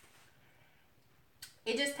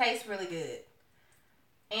 It just tastes really good.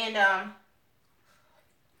 And,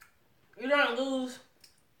 you don't lose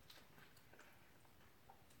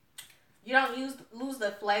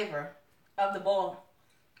the flavor of the boil,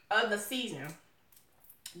 of the seasoning.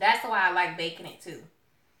 That's why I like baking it too.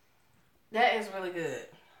 That is really good.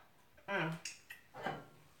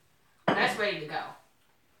 That's ready to go.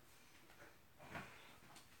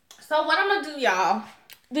 So what I'm gonna do, y'all?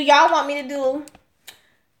 Do y'all want me to do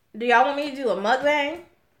a mukbang?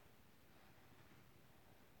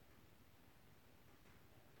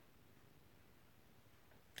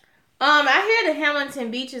 I hear the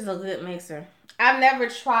Hamilton Beach is a good mixer. I've never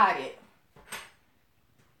tried it.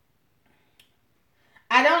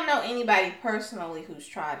 I don't know anybody personally who's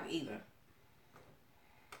tried it either.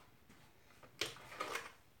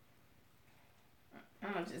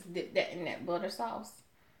 I'm gonna just dip that in that butter sauce.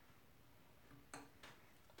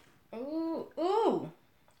 Ooh, ooh.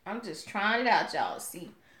 I'm just trying it out, y'all, to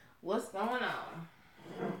see what's going on.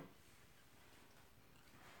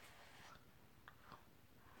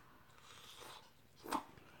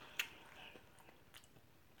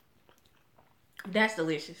 That's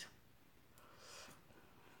delicious.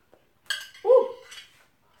 Ooh.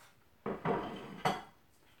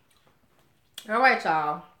 All right,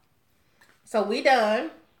 y'all. So we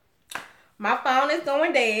done. My phone is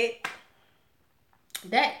going dead.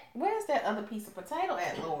 Where's that other piece of potato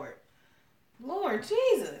at, Lord? Lord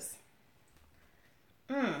Jesus.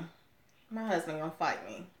 My husband gonna fight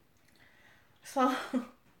me. So,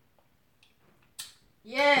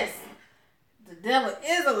 yes, the devil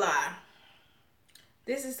is a lie.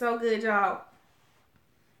 This is so good, y'all.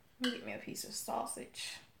 Let me get me a piece of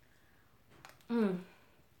sausage.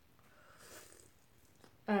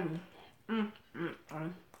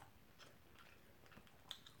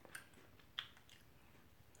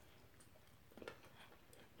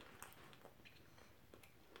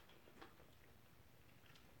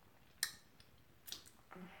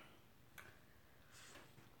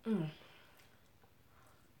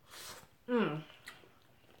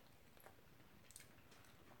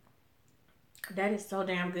 That is so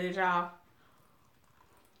damn good, y'all.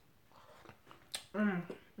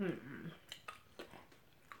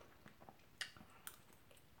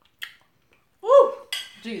 Woo!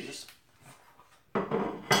 Jesus.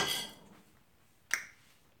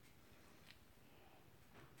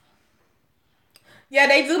 Yeah,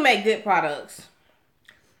 they do make good products.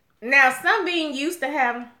 Now, some being used to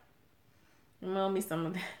have, remind me some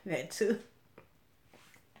of that too.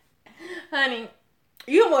 Honey,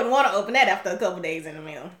 you wouldn't want to open that after a couple days in the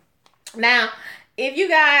mail. Now, If you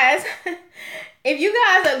guys, if you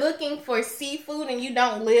guys are looking for seafood and you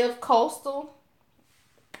don't live coastal,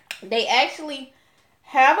 they actually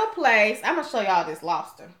have a place. I'm gonna show y'all this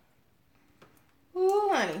lobster. Ooh,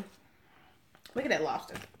 honey, look at that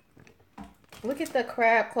lobster. Look at the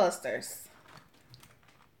crab clusters.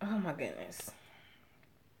 Oh my goodness,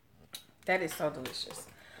 that is so delicious.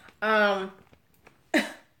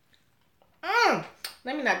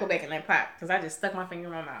 Let me not go back in that pot because I just stuck my finger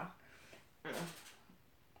in my mouth.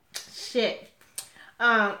 Shit.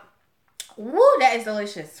 Woo, that is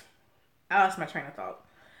delicious. I lost my train of thought.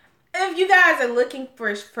 If you guys are looking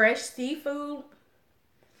for fresh seafood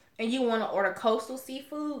and you want to order coastal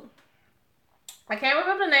seafood, I can't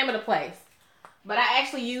remember the name of the place, but I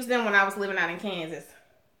actually used them when I was living out in Kansas.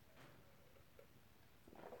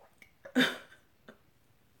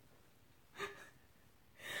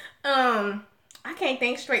 I can't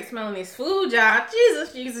think straight smelling this food, y'all.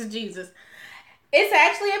 Jesus, Jesus, Jesus. It's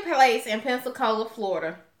actually a place in Pensacola,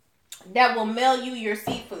 Florida that will mail you your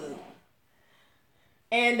seafood.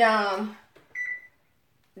 And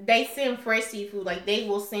they send fresh seafood. Like, they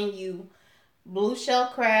will send you blue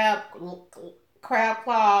shell crab, crab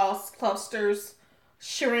claws, clusters,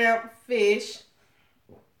 shrimp, fish.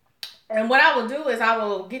 And what I will do is I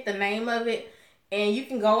will get the name of it, and you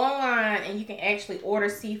can go online and you can actually order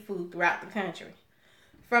seafood throughout the country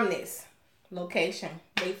from this location.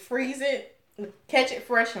 They freeze it, catch it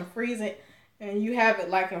fresh and freeze it, and you have it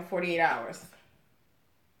like in 48 hours.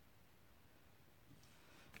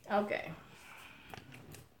 Okay.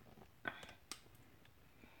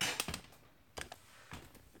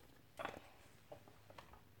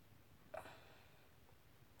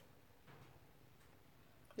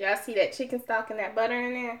 Y'all see that chicken stock and that butter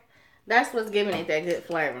in there? That's what's giving it that good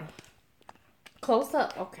flavor. Close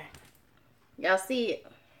up. Okay. Y'all see it?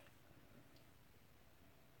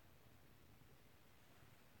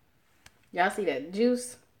 Y'all see that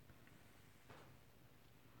juice?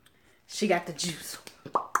 She got the juice.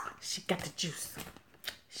 She got the juice.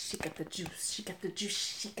 She got the juice. She got the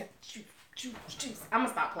juice. She got the juice. I'm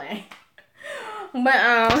gonna stop playing.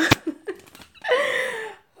 But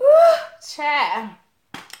chat.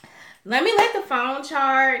 Let me let the phone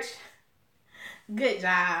charge. Good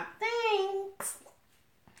job. Thanks.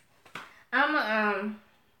 I'm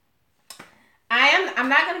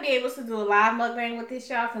not gonna be able to do a live mukbang with this,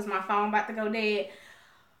 y'all, because my phone about to go dead.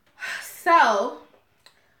 So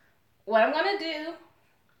what I'm gonna do,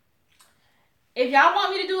 if y'all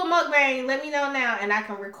want me to do a mukbang, let me know now and I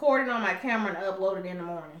can record it on my camera and upload it in the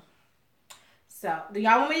morning. So do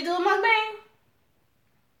y'all want me to do a mukbang?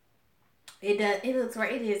 It does. It looks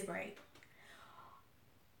great. It is great.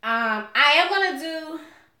 I am gonna do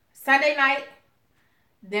Sunday night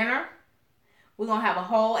dinner. We're gonna have a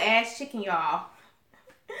whole ass chicken, y'all.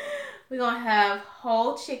 We're gonna have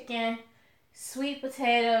whole chicken, sweet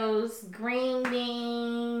potatoes, green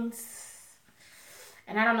beans,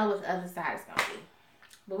 and I don't know what the other side is gonna be.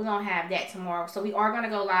 But we're gonna have that tomorrow. So we are gonna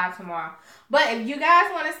go live tomorrow. But if you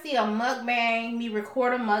guys want to see a mukbang, me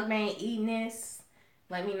record a mukbang eating this,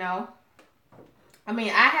 let me know. I mean,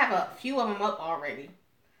 I have a few of them up already.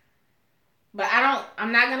 But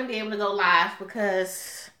I'm not going to be able to go live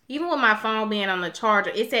because even with my phone being on the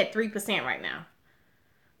charger, it's at 3% right now.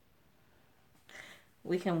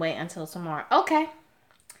 We can wait until tomorrow. Okay.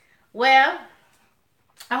 Well,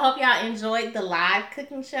 I hope y'all enjoyed the live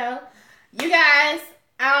cooking show. You guys,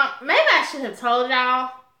 maybe I should have told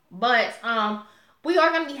y'all, but we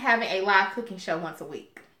are going to be having a live cooking show once a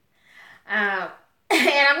week. And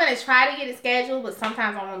I'm going to try to get it scheduled, but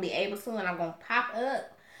sometimes I won't be able to, and I'm going to pop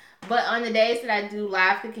up. But on the days that I do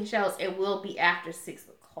live cooking shows, it will be after 6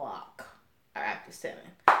 o'clock or after 7.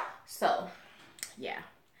 So, yeah.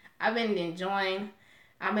 I've been enjoying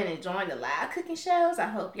the live cooking shows. I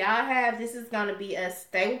hope y'all have. This is going to be a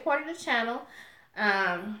stable part of the channel.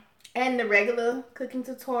 And the regular cooking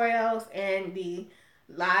tutorials and the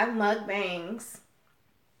live mukbangs.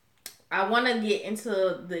 I want to get into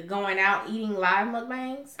the going out eating live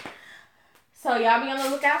mukbangs. So, y'all be on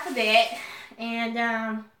the lookout for that.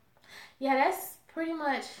 And, yeah, that's pretty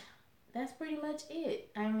much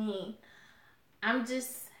it. I mean, I'm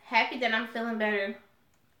just happy that I'm feeling better.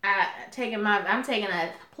 I'm taking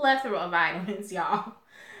a plethora of vitamins, y'all.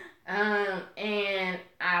 And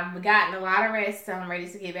I've gotten a lot of rest, so I'm ready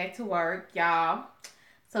to get back to work, y'all.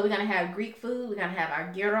 So we're gonna have Greek food. We're gonna have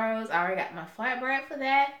our gyros. I already got my flatbread for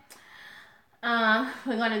that.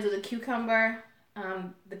 We're gonna do the cucumber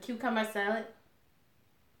salad.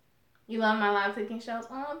 You love my live cooking shows?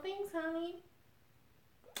 Oh, thanks, honey.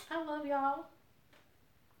 I love y'all.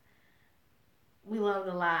 We love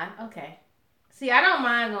the live. Okay. See, I don't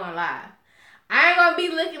mind going live. I ain't gonna be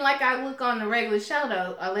looking like I look on the regular show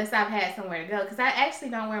though, unless I've had somewhere to go. Cause I actually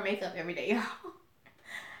don't wear makeup every day, y'all.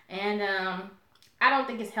 And I don't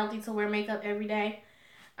think it's healthy to wear makeup every day.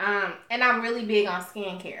 And I'm really big on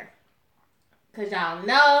skincare. Cause y'all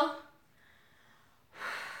know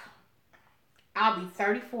I'll be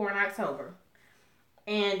 34 in October.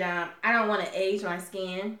 And I don't want to age my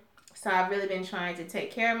skin. So I've really been trying to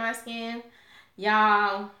take care of my skin.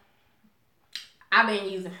 Y'all, I've been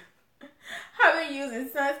using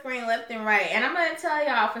sunscreen left and right. And I'm going to tell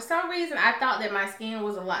y'all, for some reason, I thought that my skin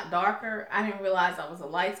was a lot darker. I didn't realize I was a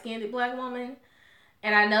light-skinned black woman.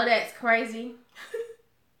 And I know that's crazy.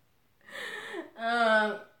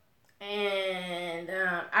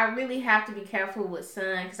 I really have to be careful with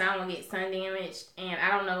sun because I don't want to get sun damaged. And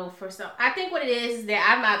I don't know, I think what it is that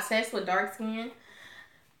I'm obsessed with dark skin.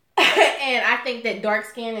 And I think that dark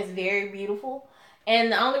skin is very beautiful.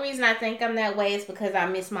 And the only reason I think I'm that way is because I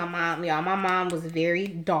miss my mom, y'all. My mom was very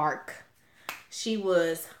dark. She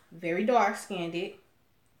was very dark-skinned.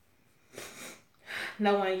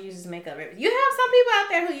 No one uses makeup every day. You have some people out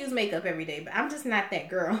there who use makeup every day, but I'm just not that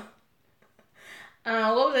girl.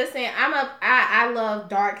 What was I saying? I love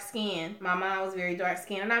dark skin. My mom was very dark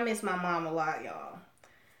skinned, and I miss my mom a lot, y'all.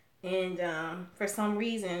 And for some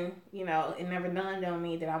reason, you know, it never dawned on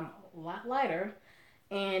me that I'm a lot lighter.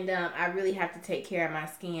 And I really have to take care of my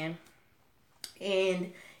skin.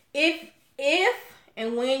 And if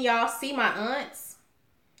and when y'all see my aunts,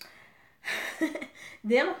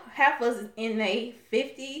 them half us in their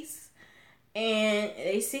 50s and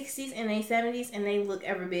their 60s and their 70s, and they look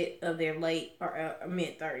every bit of their late or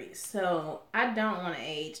mid 30s. So I don't want to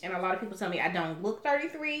age. And a lot of people tell me I don't look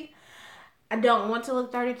 33. I don't want to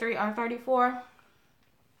look 33 or 34.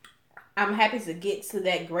 I'm happy to get to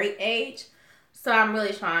that great age. So I'm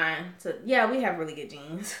really trying to, yeah, we have really good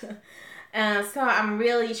genes. So I'm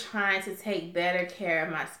really trying to take better care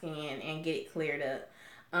of my skin and get it cleared up.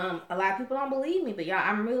 A lot of people don't believe me, but y'all,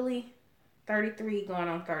 I'm really 33 going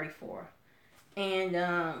on 34.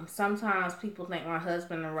 And sometimes people think my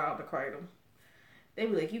husband robbed the cradle. They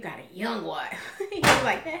be like, you got a young wife. He's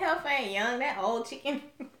like, that heifer ain't young, that old chicken.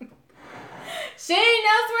 She ain't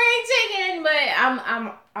no spring chicken, but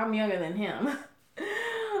I'm younger than him.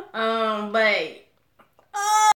 But